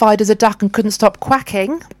identified as a duck and couldn't stop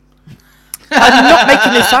quacking. I'm not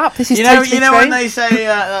making this up. This is You know totally true. when they say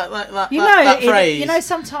that phrase. You know,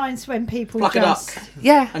 sometimes when people Pluck a just duck.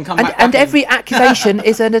 Yeah, And come and, back and quacking. every accusation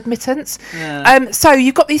is an admittance. Yeah. So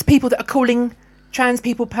you've got these people that are calling trans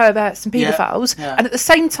people perverts and Yeah, paedophiles, yeah. and at the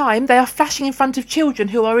same time they are flashing in front of children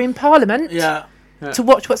who are in Parliament Yeah. to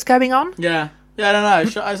watch what's going on. Yeah. Yeah, I don't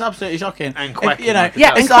know. It's absolutely shocking. And quacking you know, like a Yeah,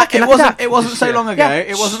 duck. and it's like quacking it like a wasn't. duck. It wasn't so Yeah. long ago. Yeah.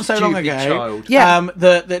 It wasn't so long Stupid ago. child. Yeah.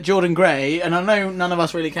 That Jordan Gray, and I know none of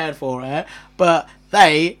us really cared for it, but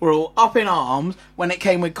they were all up in arms when it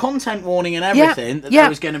came with content warning and everything that Yeah. there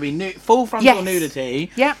was going to be full frontal Yes.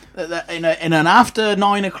 nudity. Yeah. That in an after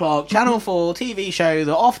 9 o'clock Channel 4 TV show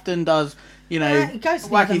that often does it goes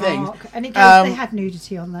near the wacky things. mark, and it goes. They Um, had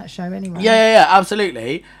nudity on that show anyway. Yeah,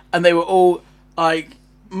 absolutely. And they were all like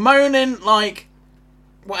moaning, like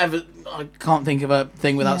whatever. I can't think of a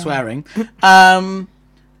thing without Yeah. swearing.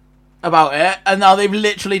 About it, and now they've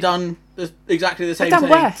literally done exactly the same They've done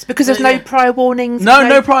thing. worse because there's no Yeah. prior warnings.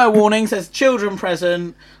 No prior warnings. There's children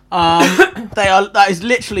present. That is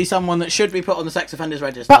literally someone that should be put on the sex offenders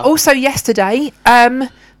register. But also yesterday,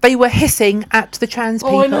 they were hissing at the trans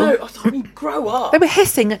people. I know. I mean, grow up. They were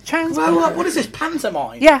hissing at trans Grow people. up. What is this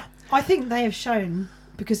pantomime? Yeah, I think they have shown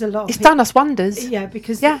because a lot of it's done us wonders. Yeah,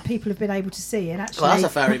 because Yeah. people have been able to see, and actually, Well, that's a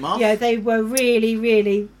fair remark. yeah, they were really,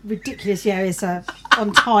 really ridiculous. Yeah, it's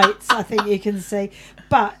on tights. I think you can see,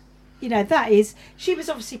 but that is she was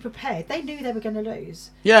obviously prepared. They knew they were going to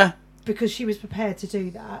lose Yeah. because she was prepared to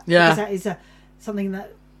do that. Yeah. because that is something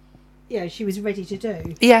that she was ready to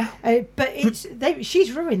do. Yeah. But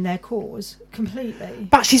she's ruined their cause completely.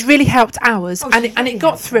 But she's really helped ours, Oh, and she's really it got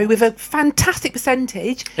helped through ours. with a fantastic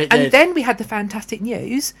percentage. It And did. then we had the fantastic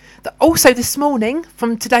news that also this morning,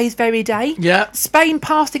 from today's very day, Yeah. Spain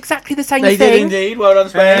passed exactly the same They thing. did indeed. Well done,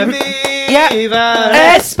 Spain. Yeah. Viva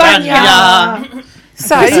España.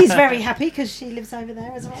 So, She's very happy because she lives over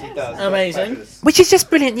there as well. She does. Amazing. which is just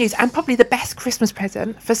brilliant news, and probably the best Christmas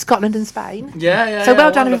present for Scotland and Spain. Yeah. So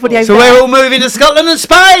well done, everybody over So there. we're all moving to Scotland and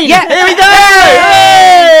Spain. Yeah. Here we go.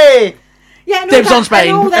 Hey! Yeah, and Dibs all on Spain.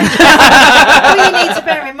 And all that, all you need to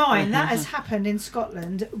bear in mind, that has happened in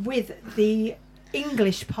Scotland with the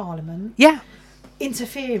English Parliament Yeah,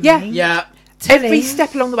 interfering. Yeah. Yeah. telling every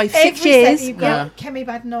step along the way for every 6 step years. You've got Kemi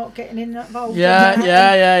Badenoch getting involved. Yeah. in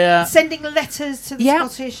that, Yeah. sending letters to the Yeah.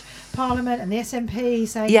 Scottish Parliament and the SNP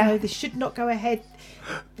saying, Yeah. no, this should not go ahead,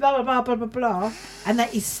 blah, blah, blah, blah, blah, blah. And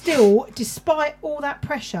that is still, despite all that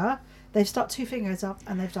pressure, they've stuck two fingers up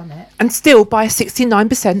and they've done it. And still by a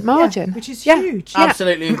 69% margin. Yeah, which is Yeah. huge. Yeah.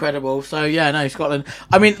 Absolutely incredible. So Scotland.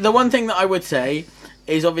 I mean, the one thing that I would say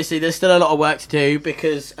is obviously there's still a lot of work to do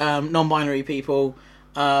because non-binary people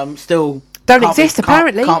still Don't can't exist,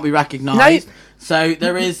 apparently. can't be recognised. No. So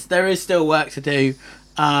there is still work to do.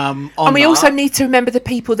 On And we that. also need to remember the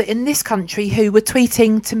people that in this country who were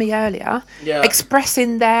tweeting to me earlier, Yeah.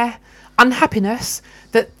 expressing their unhappiness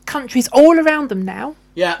that countries all around them now,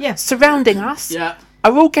 Yeah. surrounding us, Yeah.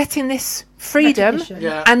 are all getting this freedom, Recognition.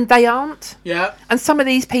 Yeah. and they aren't. Yeah. And some of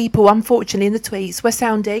these people, unfortunately, in the tweets, were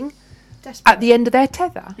sounding Desperate. at the end of their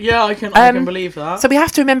tether. Yeah, I can believe that. So we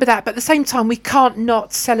have to remember that, but at the same time, we can't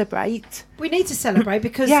not celebrate. We need to celebrate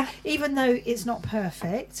because Yeah. even though it's not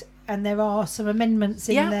perfect and there are some amendments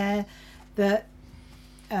in Yeah. there that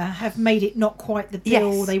have made it not quite the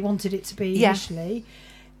bill Yes. they wanted it to be Yeah. initially,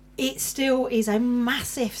 it still is a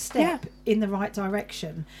massive step in the right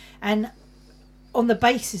direction. And on the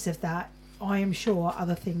basis of that, I am sure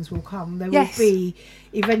other things will come. There Yes. will be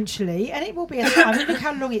eventually, and it will be a time. Look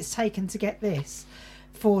how long it's taken to get this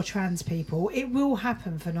for trans people. It will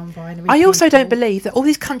happen for non-binary I also people. don't believe that all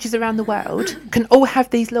these countries around the world can all have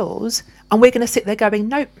these laws, and we're going to sit there going,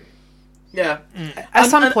 nope. Yeah. At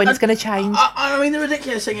some point, it's going to change. I mean, the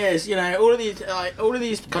ridiculous thing is, all of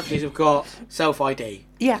these countries have got self ID.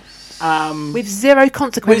 Yeah, With with zero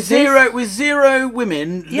consequences. zero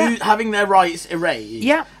women Yeah. having their rights erased.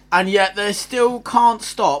 Yeah. And yet they still can't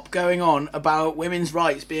stop going on about women's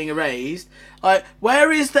rights being erased.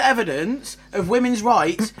 Where is the evidence of women's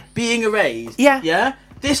rights being erased? Yeah. Yeah?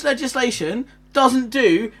 This legislation doesn't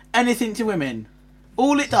do anything to women.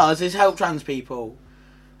 All it does is help trans people.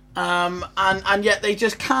 And yet they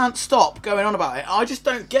just can't stop going on about it. I just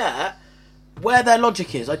don't get where their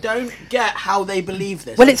logic is. I don't get how they believe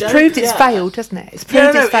this. Well, I it's don't proved it's get- failed, hasn't it? It's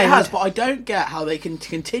proved Yeah, it's failed. it has, but I don't get how they can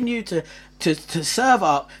continue to serve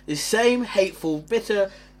up the same hateful,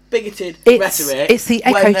 bitter, bigoted rhetoric. It's the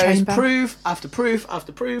echo when there is chamber. proof after proof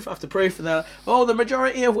after proof after proof, and the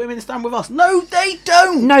majority of women stand with us. No, they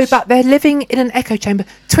don't. No, but they're living in an echo chamber.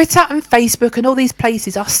 Twitter and Facebook and all these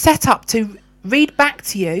places are set up to read back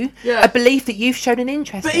to you Yeah. a belief that you've shown an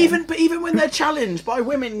interest But in. even when they're challenged by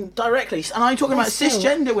women directly, and I'm talking about still-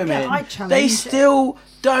 cisgender women, I they challenge- still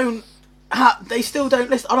don't. They still don't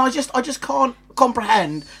listen, and I just can't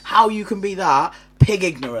comprehend how you can be that pig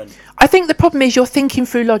ignorant. I think the problem is you're thinking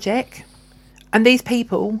through logic, and these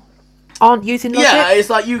people aren't using logic. Yeah, it's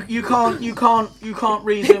like you can't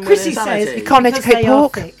reason with Chrissy insanity. says You can't because educate they are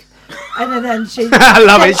pork. thick. And then she. I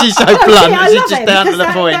love it. She's so blunt. I She's love just it down to because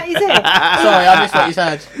the point. That is it. Sorry, I missed what you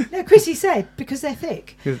said. No, Chrissy said because they're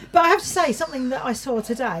thick. But I have to say something that I saw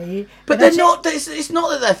today. But and they're actually- not. It's not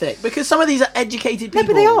that they're thick because some of these are educated people. No,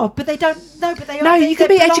 but they are. But they don't. No, but they are. No, they- you can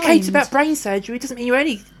they're be educated blind. about brain surgery. It doesn't mean you're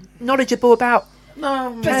only knowledgeable about.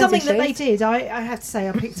 No, But something that they issues. did, I have to say,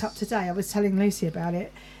 I picked up today. I was telling Lucy about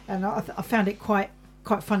it, and I found it quite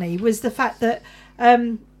funny. Was the fact that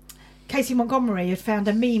Casey Montgomery had found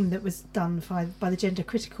a meme that was done by the gender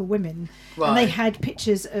critical women, and they Right. had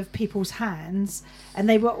pictures of people's hands, and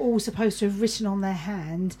they were all supposed to have written on their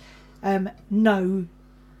hand, "No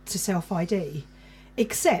to self ID,"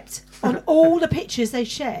 except on all the pictures they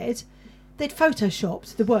shared, they'd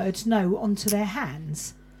photoshopped the words "no" onto their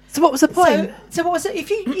hands. So what was the point? So what was it? If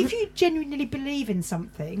you genuinely believe in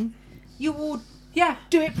something, you will yeah.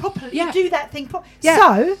 do it properly. Yeah. You do that thing properly. Yeah.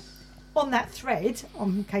 So on that thread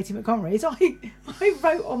on Katie Montgomery's, I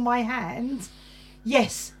wrote on my hand,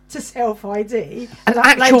 "Yes to self ID," An and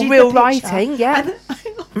actual uploaded the real picture, writing, yeah. And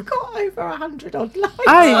I've got over 100 odd likes.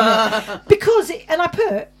 Oh, Because and I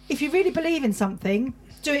put, if you really believe in something,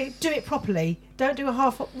 do it properly. Don't do a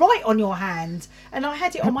half right on your hand. And I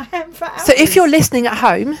had it on my hand for hours. so if you're listening at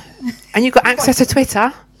home and you've got access to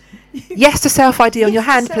Twitter, yes to self ID on your Yes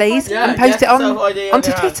to hand, self-ID. please, Yeah, and post yes, it on self-ID onto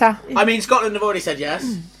your hand. Twitter. I mean, Scotland have already said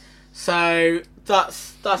yes, so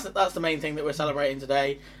that's the main thing that we're celebrating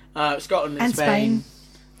today. Scotland and And Spain.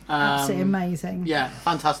 Um, Absolutely amazing. Yeah,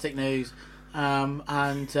 fantastic news.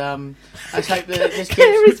 Let's hope that this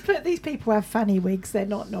Clary's put these people have fanny wigs. They're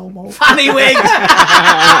not normal. fanny wigs.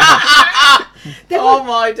 Oh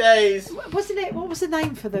my days! Wasn't it? What was the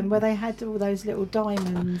name for them? Where they had all those little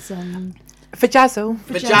diamonds and. Vajazzle.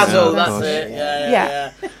 Vajazzle, that's it.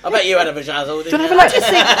 Yeah. I bet you had a vajazzle. Do you want to have a look?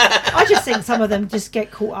 I just think some of them just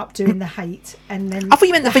get caught up doing the hate, and then I thought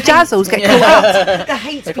you meant the vajazzles get caught up. the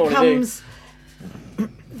hate becomes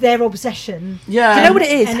their obsession. Yeah. Do you know what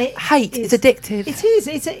it is? And Hate is addictive. It is.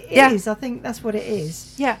 It is. I think that's what it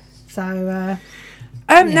is. Yeah. So.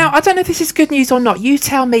 Now I don't know if this is good news or not. You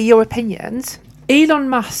tell me your opinions. Elon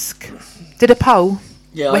Musk did a poll.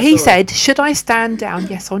 Yeah, where he said, should I stand down,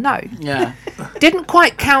 yes or no? Yeah. Didn't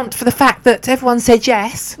quite count for the fact that everyone said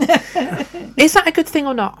yes. Is that a good thing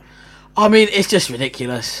or not? I mean, it's just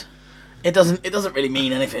ridiculous. It doesn't really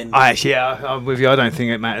mean anything. I'm with you. I don't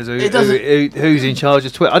think it matters who's in charge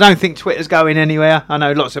of Twitter. I don't think Twitter's going anywhere. I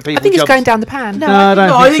know lots of people. I think it's going down the pan. No, I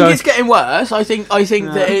don't I think so. it's getting worse. I think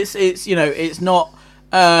that it's it's not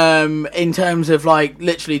in terms of like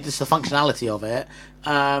literally just the functionality of it.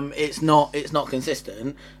 It's not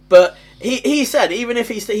consistent. But he said even if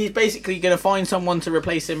he's basically going to find someone to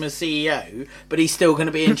replace him as CEO, but he's still going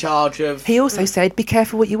to be in charge of. He also said, "Be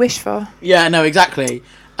careful what you wish for." Yeah, no, exactly.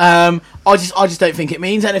 I just don't think it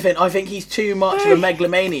means anything. I think he's too much of a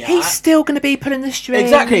megalomaniac. He's still going to be pulling the strings.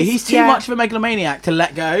 Exactly, he's too much of a megalomaniac to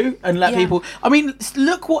let go and let people. I mean,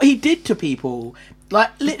 look what he did to people. Like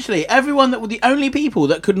literally, everyone that were the only people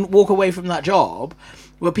that couldn't walk away from that job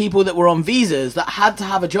were people that were on visas that had to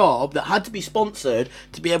have a job that had to be sponsored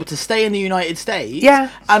to be able to stay in the United States. Yeah.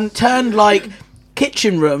 And turned like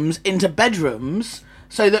kitchen rooms into bedrooms.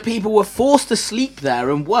 So that people were forced to sleep there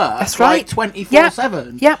and work. That's right.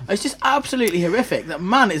 24/7. Yeah. It's just absolutely horrific. That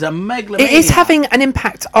man is a megalomaniac. It is having an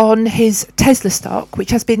impact on his Tesla stock,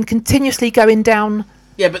 which has been continuously going down.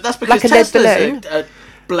 Yeah, but that's because like a lead Tesla's balloon.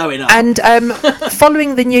 Blowing up. And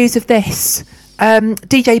following the news of this,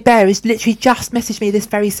 DJ Bear has literally just messaged me this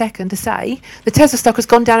very second to say the Tesla stock has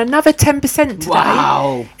gone down another 10% today.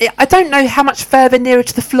 Wow. I don't know how much further nearer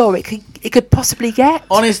to the floor it could possibly get.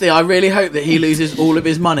 Honestly, I really hope that he loses all of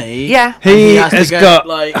his money. Yeah. He has has to go, got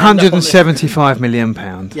like, £175 million.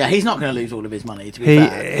 Yeah, he's not going to lose all of his money. To be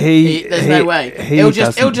fair, there's no way. He'll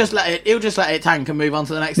just let it tank and move on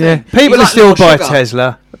to the next thing. People will like still buy sugar.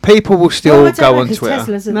 Tesla. People will still go on Twitter.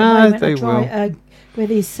 Teslas at No, the moment they are will. with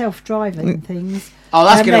these self-driving things. Oh,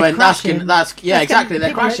 that's going to they're end. crashing. Exactly. They're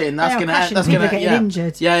People crashing. That's going to. That's People going are to. getting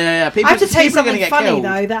injured. Yeah. People, I have to tell you people are going to something get funny killed.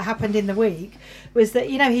 though that happened in the week was that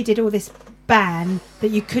he did all this ban that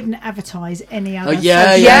you couldn't advertise any other social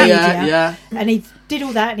media. And he did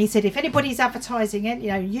all that, and he said if anybody's advertising it,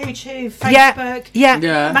 YouTube, Facebook,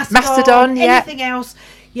 Mastodon, anything else,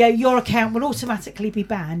 your account will automatically be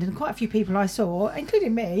banned. And quite a few people I saw,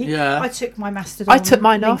 including me, I took my Mastodon. I took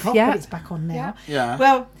mine off, but it's back on now. Yeah.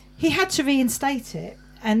 Well, he had to reinstate it.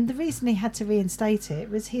 And the reason he had to reinstate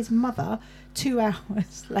it was his mother, 2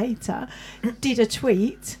 hours later, did a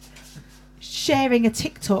tweet sharing a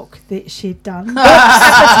TikTok that she'd done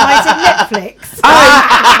advertising Netflix.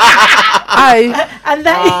 And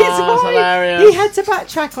that is why hilarious. he had to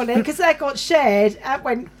backtrack on it, because that got shared and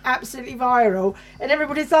went absolutely viral. And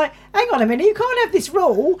everybody's like, hang on a minute, you can't have this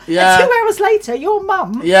rule. Yeah. And 2 hours later, your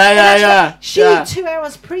mum... She, 2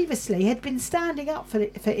 hours previously, had been standing up for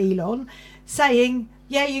Elon, saying...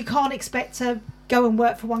 Yeah, you can't expect to go and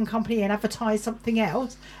work for one company and advertise something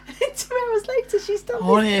else. And then 2 hours later, she's done this.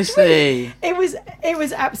 Honestly, it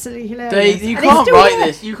was absolutely hilarious. You can't write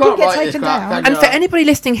this. You can't write this crap. And for anybody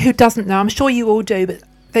listening who doesn't know, I'm sure you all do,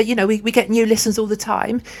 but we get new listeners all the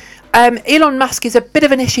time. Elon Musk is a bit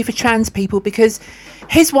of an issue for trans people because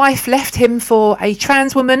his wife left him for a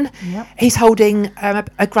trans woman. Yep. He's holding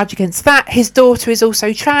a grudge against that. His daughter is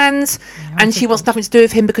also trans, and she wants nothing to do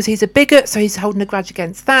with him because he's a bigot, so he's holding a grudge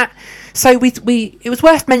against that. So it was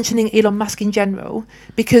worth mentioning Elon Musk in general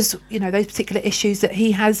because those particular issues that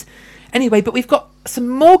he has. Anyway, but we've got some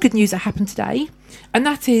more good news that happened today, and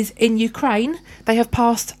that is in Ukraine they have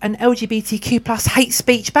passed an LGBTQ plus hate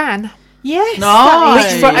speech ban. Yes,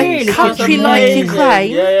 nice. Which for a country like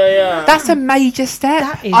Ukraine, that's a major step.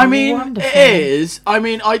 That is it wonderful. is.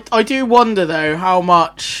 I do wonder though how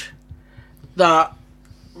much that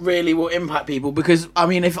really will impact people, because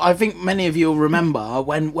I think many of you will remember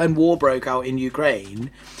when war broke out in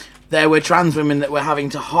Ukraine, there were trans women that were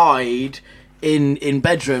having to hide in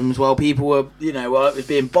bedrooms while people were it was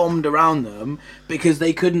being bombed around them because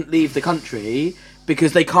they couldn't leave the country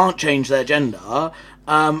because they can't change their gender.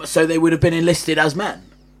 So they would have been enlisted as men.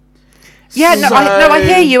 Yeah, I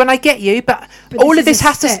hear you and I get you, but all of this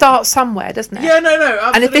has to start somewhere, doesn't it? Yeah, no,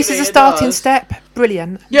 absolutely. And if this is a starting step,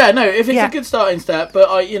 brilliant. Yeah, no, if it's Yeah. a good starting step, but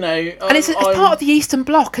And it's part of the Eastern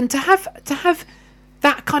Bloc, and to have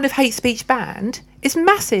that kind of hate speech banned is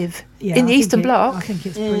massive Yeah, in the I think Eastern Bloc. I think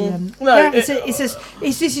it's brilliant. No, Yeah. This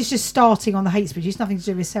is just starting on the hate speech. It's nothing to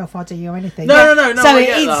do with self-ID or anything. No. So I it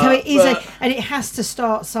get is. that, So it is, but and it has to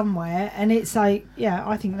start somewhere. And it's like, yeah,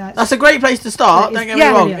 I think that's a great place to start. That is Don't get me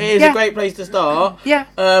wrong; brilliant. it is Yeah. a great place to start. Yeah.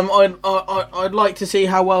 I'd like to see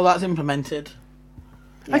how well that's implemented.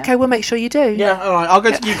 Yeah. Okay, we'll make sure you do. Yeah, all right. I'll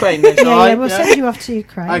go to Ukraine then. shall I? Yeah, we'll send you off to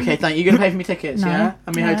Ukraine. Okay, thank you. You're gonna pay for me tickets, No. yeah,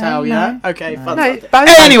 and my No, hotel, yeah. no. Okay, No. No, fantastic.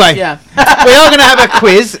 both. Anyway, Yeah. we are going to have a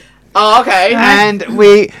quiz, Oh, okay. and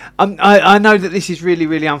I know that this is really,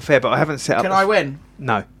 really unfair, but I haven't set up. Can I win?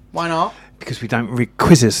 No, Why not? because we don't read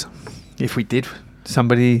quizzes. If we did,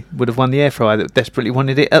 somebody would have won the air fryer that desperately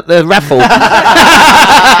wanted it at the raffle.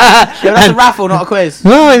 Yeah, that's a raffle, not a quiz.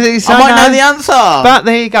 Well, I might know the answer. But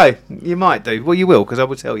there you go. You might do. Well, you will, because I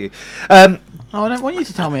will tell you. Oh, I don't want you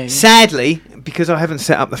to tell me. Sadly, because I haven't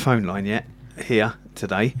set up the phone line yet here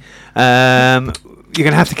today, you're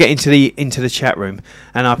going to have to get into the chat room.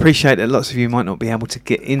 And I appreciate that lots of you might not be able to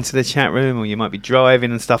get into the chat room, or you might be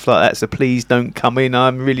driving and stuff like that. So please don't come in.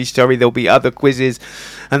 I'm really sorry. There'll be other quizzes,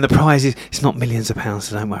 and the prizes. It's not millions of pounds,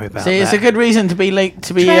 so don't worry about See, that. it's a good reason to be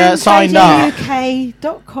signed up.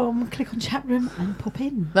 TransRadioUK.com, click on chat room and pop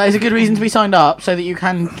in. That is a good reason to be signed up, so that you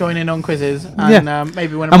can join in on quizzes and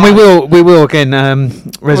maybe win a And we prize. will again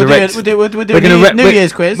resurrect. We'll do we're a gonna New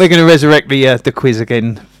Year's quiz. We're going to resurrect the quiz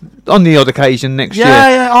again on the odd occasion next year.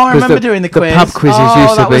 Yeah, I 'Cause remember doing the quiz. The pub quizzes oh,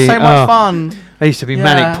 used to that be was so much fun. They used to be Yeah.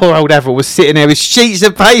 manic. Poor old Avril was sitting there with sheets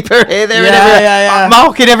of paper here, there, and Yeah, everywhere, yeah.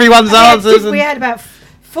 marking everyone's answers. We And had about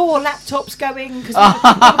 4 laptops going because we were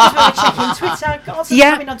checking Twitter. Answers were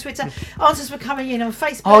coming on Twitter. Answers were coming in on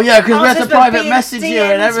Facebook. Oh yeah, because we had to answers were private being message you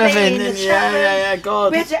and DMs me everything. in the And chat room. yeah,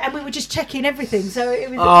 God. We had to, and we were just checking everything. So it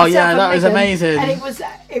was. Oh, myself yeah, and that was Megan, amazing. And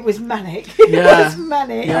it was manic. Yeah. It was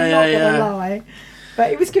manic. Yeah, I'm yeah, not gonna lie, but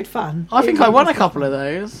it was good fun. I think I won a couple of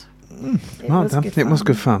those. well done. It was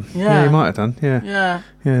good fun. Yeah. You might have done. Yeah, Yeah.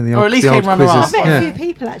 The Or old, at least the came old runner-up. quizzes. I've met Yeah. a few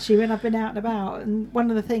people actually when I've been out and about, and one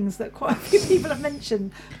of the things that quite a few people have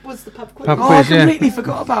mentioned was the pub quiz. Pub Oh, quiz, I yeah. completely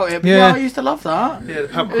forgot about it. But Yeah. I used to love that. Yeah, the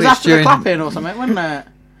pub It was quiz after the during. clapping or something, wasn't it?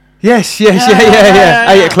 Yes. Yeah.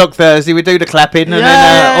 8:00 Thursday. We do the clapping, and Yeah,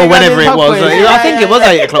 then yeah, or whenever the it pub was. quiz. I think it was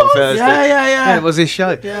 8:00 Thursday. Yeah. Yeah, it was his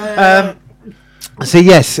show. Yeah. So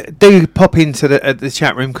yes, do pop into the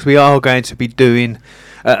chat room, because we are going to be doing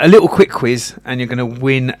a little quick quiz, and you're going to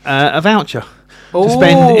win a voucher to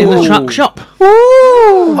spend in the truck shop.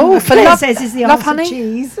 Oh, for Claire love, says is the love answer honey.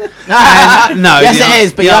 cheese. And, no, Yes, the it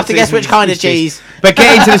is, but the you have to answer guess is which kind of is cheese. But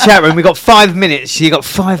get into the chat room. We've got 5 minutes. You got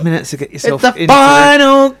 5 minutes to get yourself It's the into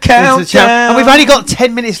final into the chat. countdown. And we've only got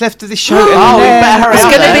 10 minutes left of this show. Oh, we better hurry It's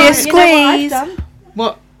up gonna then. be a You know what I've squeeze. done?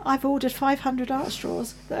 What? I've ordered 500 art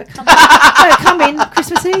straws that are coming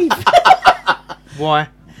Christmas Eve Why?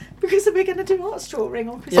 because we're going to do art straw ring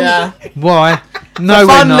on Christmas Yeah. Eve. Why? No, For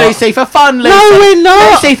we're fun, not. Lucy. For fun, Lucy. No, we're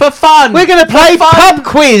not. Lucy, for fun. We're going to play fun. pub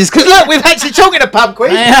quiz, because look, we've actually talking a pub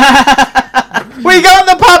quiz. We got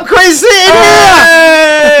the pub quiz sitting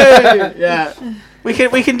here. Yeah. We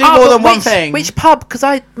can do more but than one thing. Which pub? Because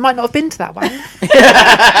I might not have been to that one.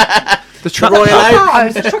 The truck, Royal Oak.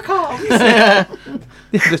 Arms, truck arms.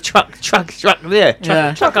 the truck, yeah,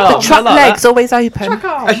 Yeah. truck The arms. truck I like legs that. always open. Truck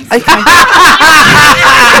arms. Okay.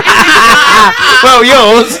 Well,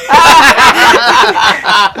 yours.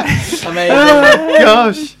 Amazing.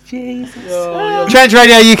 Gosh. Jesus.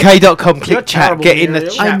 TransRadioUK.com. Click You're chat. terrible, Get in the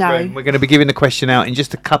Muriel. I chat know. room. We're going to be giving the question out in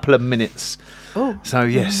just a couple of minutes. Oh. So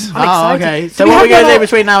yes, I'm Oh, excited. okay. So Do we what are we have going to a- do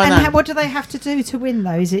between now and then? What do they have to do to win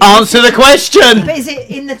those? answer the question But is it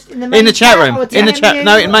in the main in the chat or room. In the DM chat. you?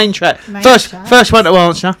 No, in main chat. Main First chat. one to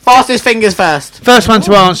answer. Fastest fingers first. First one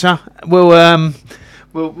to answer.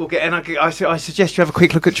 We'll get. And I suggest you have a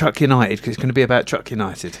quick look at Truck United, because it's going to be about Truck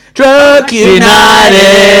United. Truck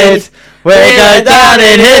United, we go down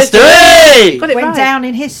in history. Got it Went right. down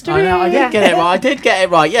in history. I know, I did get it right. I did get it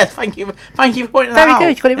right. Yes, thank you for pointing Very that out.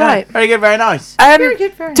 good, you got it Yeah, right. Very good, very nice. Very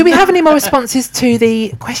good, very Do we nice. have any more responses to the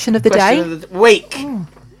question of the Question day? of the week.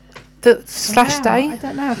 The slash Wow, day? I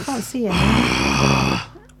don't know. I can't see it.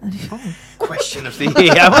 Question of the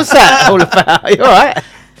year. What's that all about? You all right?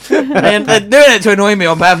 And they're doing it to annoy me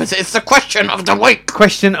on purpose. It's the question of the week.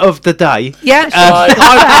 Question of the day. Yeah.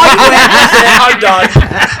 I'm done.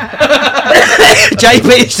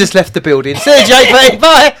 JP's just left the building. See you, JP.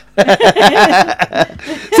 Bye.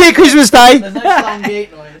 See you Christmas Day. There's no slang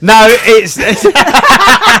gate noise. No, it's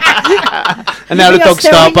and now the dogs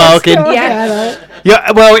start barking. Yeah.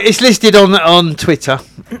 Yeah, well, it's listed on Twitter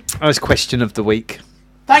as question of the week.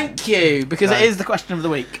 Thank you, because it is the question of the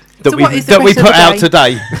week. That So we what is the that we question of put the out day?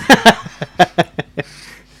 today.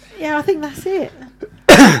 Yeah, I think that's it.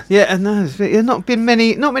 Yeah, and there's not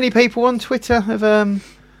many people on Twitter have They're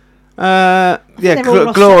all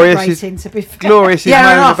lost Glorious is celebrating, to be fair. Glorious is Yeah,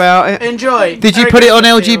 moaning enough. about it. Enjoy. Did you Merry put it on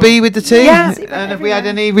Christmas to you LGB all. with the team? Yeah. And have we had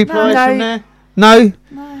any replies No. from there? No.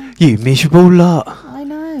 No, You miserable lot. I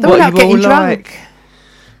know. They're What all are out you getting all drunk. like?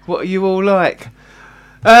 What are you all like?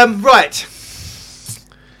 Right.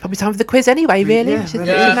 Probably time for the quiz anyway, really. Yeah, Should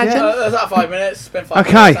really. you imagine? That's that 5 minutes. It's been 5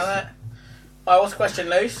 Okay. minutes, hasn't it? What's the question,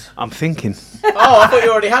 Luce? I'm thinking. Oh, I thought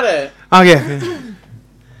you already had it. Oh yeah.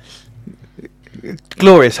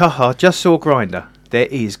 Glorious, haha. Just saw Grinder. There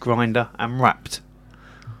is Grinder and Wrapped.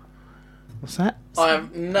 What's that? I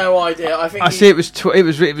have no idea. I think I see it was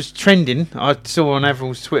it was trending. I saw on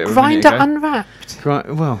Avril's Twitter. Grinder a minute ago. Unwrapped.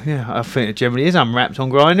 Well, yeah, I think it generally is unwrapped on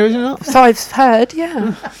Grinder, isn't it? So I've heard,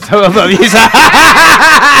 yeah. So I've used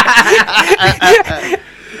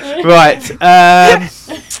Right.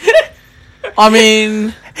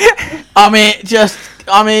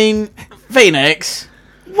 Phoenix.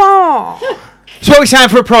 Wow. So what are we saying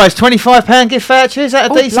for a prize? £25 gift voucher? Is that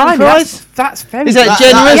a Oh, decent blimey, prize? that's very Is that good.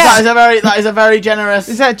 generous? That is a very generous.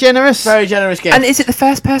 Is that generous? Very generous gift. And is it the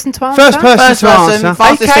first person to answer? First person First to person, answer.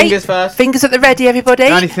 fastest Okay. fingers first. Fingers at the ready, everybody. The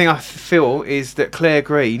only thing I feel is that Claire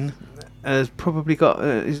Green has probably got.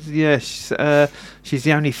 She's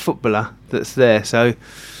the only footballer that's there. So.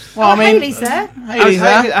 Well, Hayley's there. Hayley's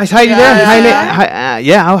there. Is Hayley there?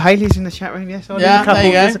 Yeah. Hayley. Hayley's in the chat room. Yes. Yeah, there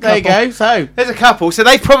you go. There you go. So, There's a couple. So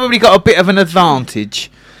they've probably got a bit of an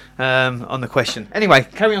advantage. On the question. Anyway,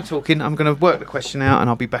 carry on talking. I'm going to work the question out, and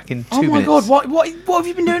I'll be back in 2 oh minutes. my God, what have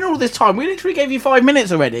you been doing all this time? We literally gave you 5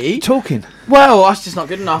 minutes already. Talking. Well, that's just not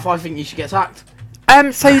good enough. I think you should get sacked.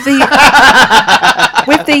 So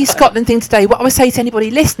with the Scotland thing today, what I would say to anybody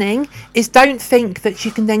listening is don't think that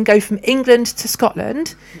you can then go from England to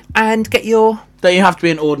Scotland and get your. That you have to be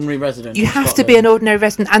an ordinary resident. You of have to be an Scotland. ordinary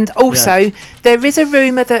resident, and also there is a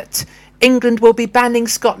rumour that England will be banning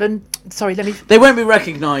Scotland. Sorry, let me. They won't be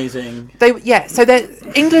recognising. So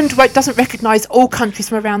England doesn't recognise all countries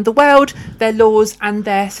from around the world, their laws and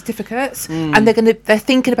their certificates, and they're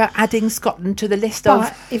thinking about adding Scotland to the list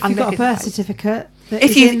But of. if you've got a birth unrecognised. certificate that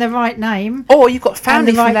If is you- in the right name Or you've got and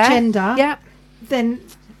family the from right there. gender, Yeah. then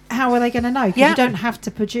how are they going to know? 'Cause Yeah. you don't have to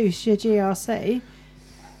produce your GRC.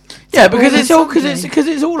 Yeah, because Or it's all something. because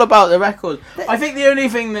it's all about the record. I think the only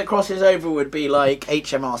thing that crosses over would be like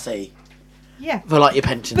HMRC Yeah. for like your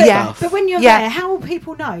pension But, Yeah. stuff. but when you're Yeah. there, how will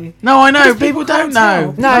people know? No, I know Because people don't can't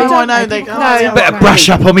know. tell. No, I know they people can't. can't No. tell. Better brush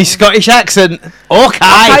up on me Scottish accent.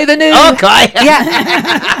 Okay. Okay, the new. Okay.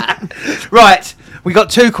 Yeah. Right. We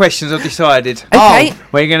got 2 questions. I've decided. Okay.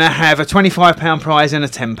 We're going to have a £25 prize and a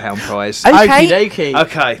 £10 prize. Okay. Okie dokie.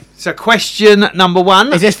 Okay. So question number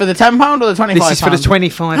 1. Is this for the £10 or the £25? This is for the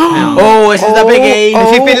 £25. Oh, this is the biggie.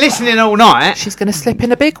 If you've been Oh. listening all night, She's going to slip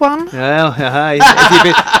in a big one. well,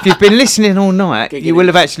 if you've been listening all night, Giggity. you will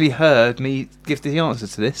have actually heard me give the answer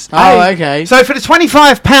to this. Oh, okay. So for the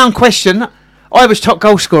 £25 question, I was top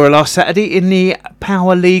goal scorer last Saturday in the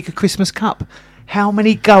Power League Christmas Cup. How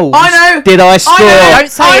many goals I know. did I score? Don't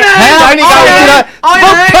say I it. know. How many goals did I? I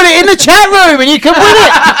Well, know. put it in the chat room and you can win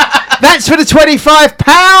it. That's for the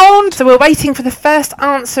 £25. So we're waiting for the first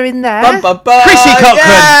answer in there. Bum, bum, bum. Chrissy Cochran,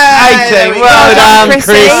 Yay, there 80. we Well go. done,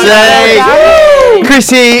 Chrissy.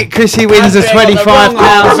 Chrissy. Chrissy wins the Andrea got the wrong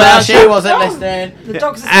 £25. answer. She wasn't listening. The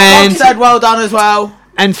dogs are And- Bob said well done as well.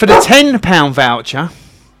 And for the £10 voucher,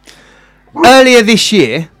 earlier this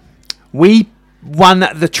year, we won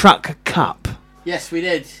the Truck Cup. Yes, we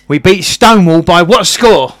did. We beat Stonewall by what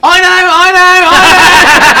score? I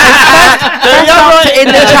Put it in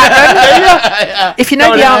the chat room. If you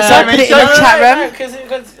know the answer, put it in the chat room. Because I've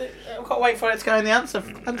got to wait for it to go in the answer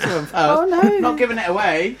room first. Oh, no. Not giving it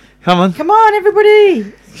away. Come on, Come on,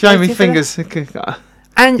 everybody. show me Waiting for fingers.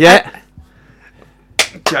 And Yeah.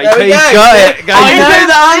 There we JP's go. got it. I know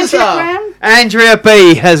the answer. Instagram. Andrea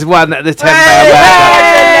B has won the £10 voucher.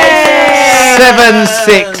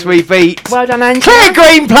 7-6 we beat. well done, Andrew. Claire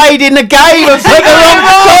Green played in the game and put the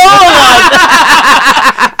wrong score on.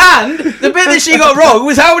 And the bit that she got wrong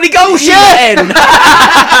was how many goals she Yeah. got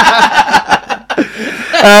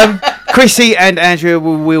in. Chrissy and Andrea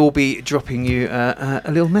will be dropping you a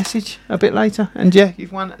little message a bit later. And yeah,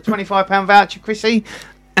 you've won a £25 voucher, Chrissy,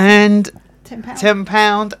 and £10.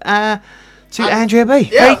 £10 to Andrea B.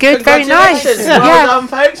 Very good, very nice. Congratulations. Yeah. Well done,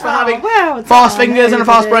 folks, for having fast fingers and a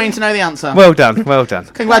fast brain to know the answer. Well done, well done.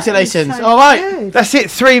 Congratulations. So all right. good. That's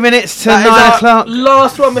it, 3 minutes to That is 9 our o'clock.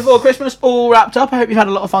 last one before Christmas, all wrapped up. I hope you've had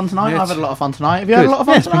a lot of fun tonight. Yes. I've had a lot of fun tonight. Have you had a Good. lot of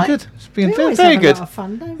fun It's been tonight? good. It's been We always very have good. a lot of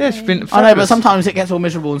fun, don't Yeah, it's we? been I know, but fabulous. sometimes it gets all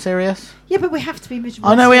miserable and serious. Yeah, but we have to be miserable.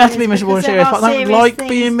 I know and we have to be serious miserable and because serious, there but I are don't serious like things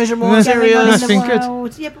being miserable Yeah. and going on serious. in That's the been good.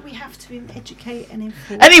 world. Yeah, but we have to educate and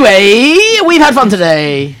inform. Anyway, we've had fun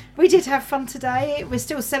today. We did have fun today. We're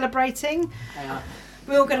still celebrating.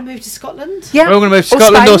 We're all going to move to Scotland. Yeah. We're all going to move to Or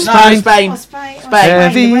Scotland or Spain. No, Spain. Spain. Or Spain. Or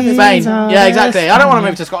Spain. the weather's Spain. nice. Yeah, exactly. I don't want to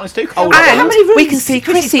move to Scotland. It's too cold. How And many we rooms can see has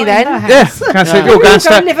Chrissy's Chrissy got then. in her Yeah, house? can't say Yeah. we'll go and We'll go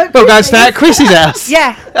stay. and live at We'll go and stay at Chrissy's. Chrissy's house.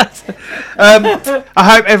 Yeah.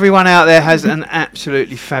 I hope everyone out there has an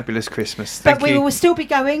absolutely fabulous Christmas. Thank But we you. will still be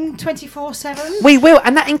going 24/7. We will,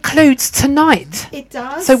 and that includes tonight. It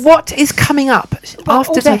does. So what is coming up But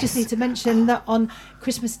after also, I this? just need to mention that on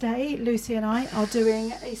Christmas Day, Lucy and I are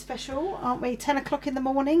doing a special, aren't we? 10 o'clock in the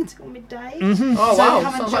morning till midday. Mm-hmm. Oh, So wow. come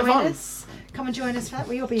and Sounds like join fun. us. Come and join us for that.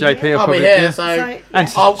 We'll be JP here. will I'll be probably here, yeah. so And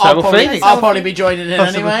So, so will Phoenix. I'll probably be joining in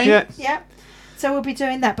Possibly, anyway. yeah. yeah. So we'll be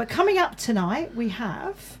doing that. But coming up tonight, we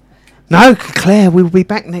have. No, Claire, we will be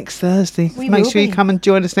back next Thursday. We Make will sure you be. come and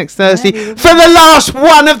join us next Thursday we will for the last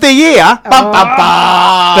one of the year. Bum, bum,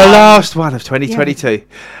 bum. The last one of 2022.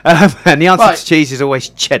 And the answer Right. to cheese is always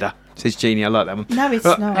cheddar, says Jeannie. I like that one. No, it's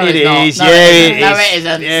Well, not. No, It it's not. is, No, yeah, it it isn't. No, is. it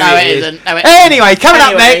isn't. Yeah, No, it it is. isn't. No, it Anyway, coming up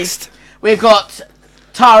Anyway, next. We've got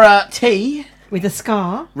Tara T, With a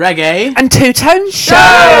scar. reggae. And Two Tone Show.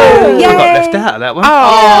 We got Yay. left out of that one.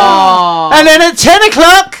 Oh. And then at 10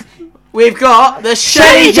 o'clock, We've got the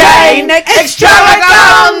Shelly Shelly Jane Jane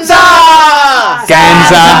Extravaganza!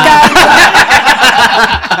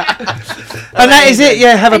 and that is it.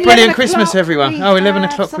 Yeah, have a 11 brilliant o'clock Christmas, everyone. we Oh, 11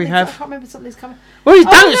 have o'clock we something- have. I can't remember something's coming. Well, you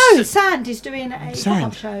Oh don't. no, Sand is doing a Sand.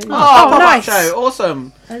 pop-up show. Oh, Oh, pop-up nice. show.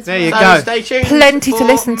 Awesome. as There you well. go. Stay tuned. Plenty to for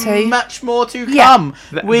listen to. Much more to Yeah. come.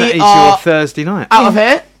 That We is are your Thursday night. out of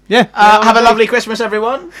here. Yeah. Have a lovely Christmas,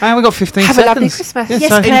 everyone. And we got 15 Have a seconds. lovely Christmas. Yeah, Yes,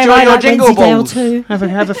 so Claire, enjoy I your like jingle Wensleydale balls. too.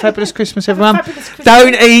 have a fabulous Christmas, Have a everyone. fabulous Christmas.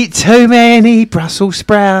 Don't eat too many Brussels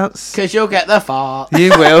sprouts. Because you'll get the fart. You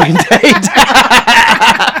will indeed.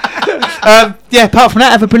 Yeah, apart from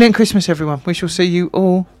that, have a brilliant Christmas, everyone. We shall see you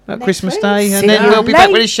all at Next Christmas week. Day, and See then you we'll be back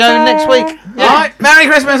with a show later. next week. All right. Merry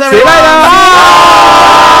Christmas, See you everyone. later.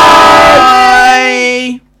 Bye.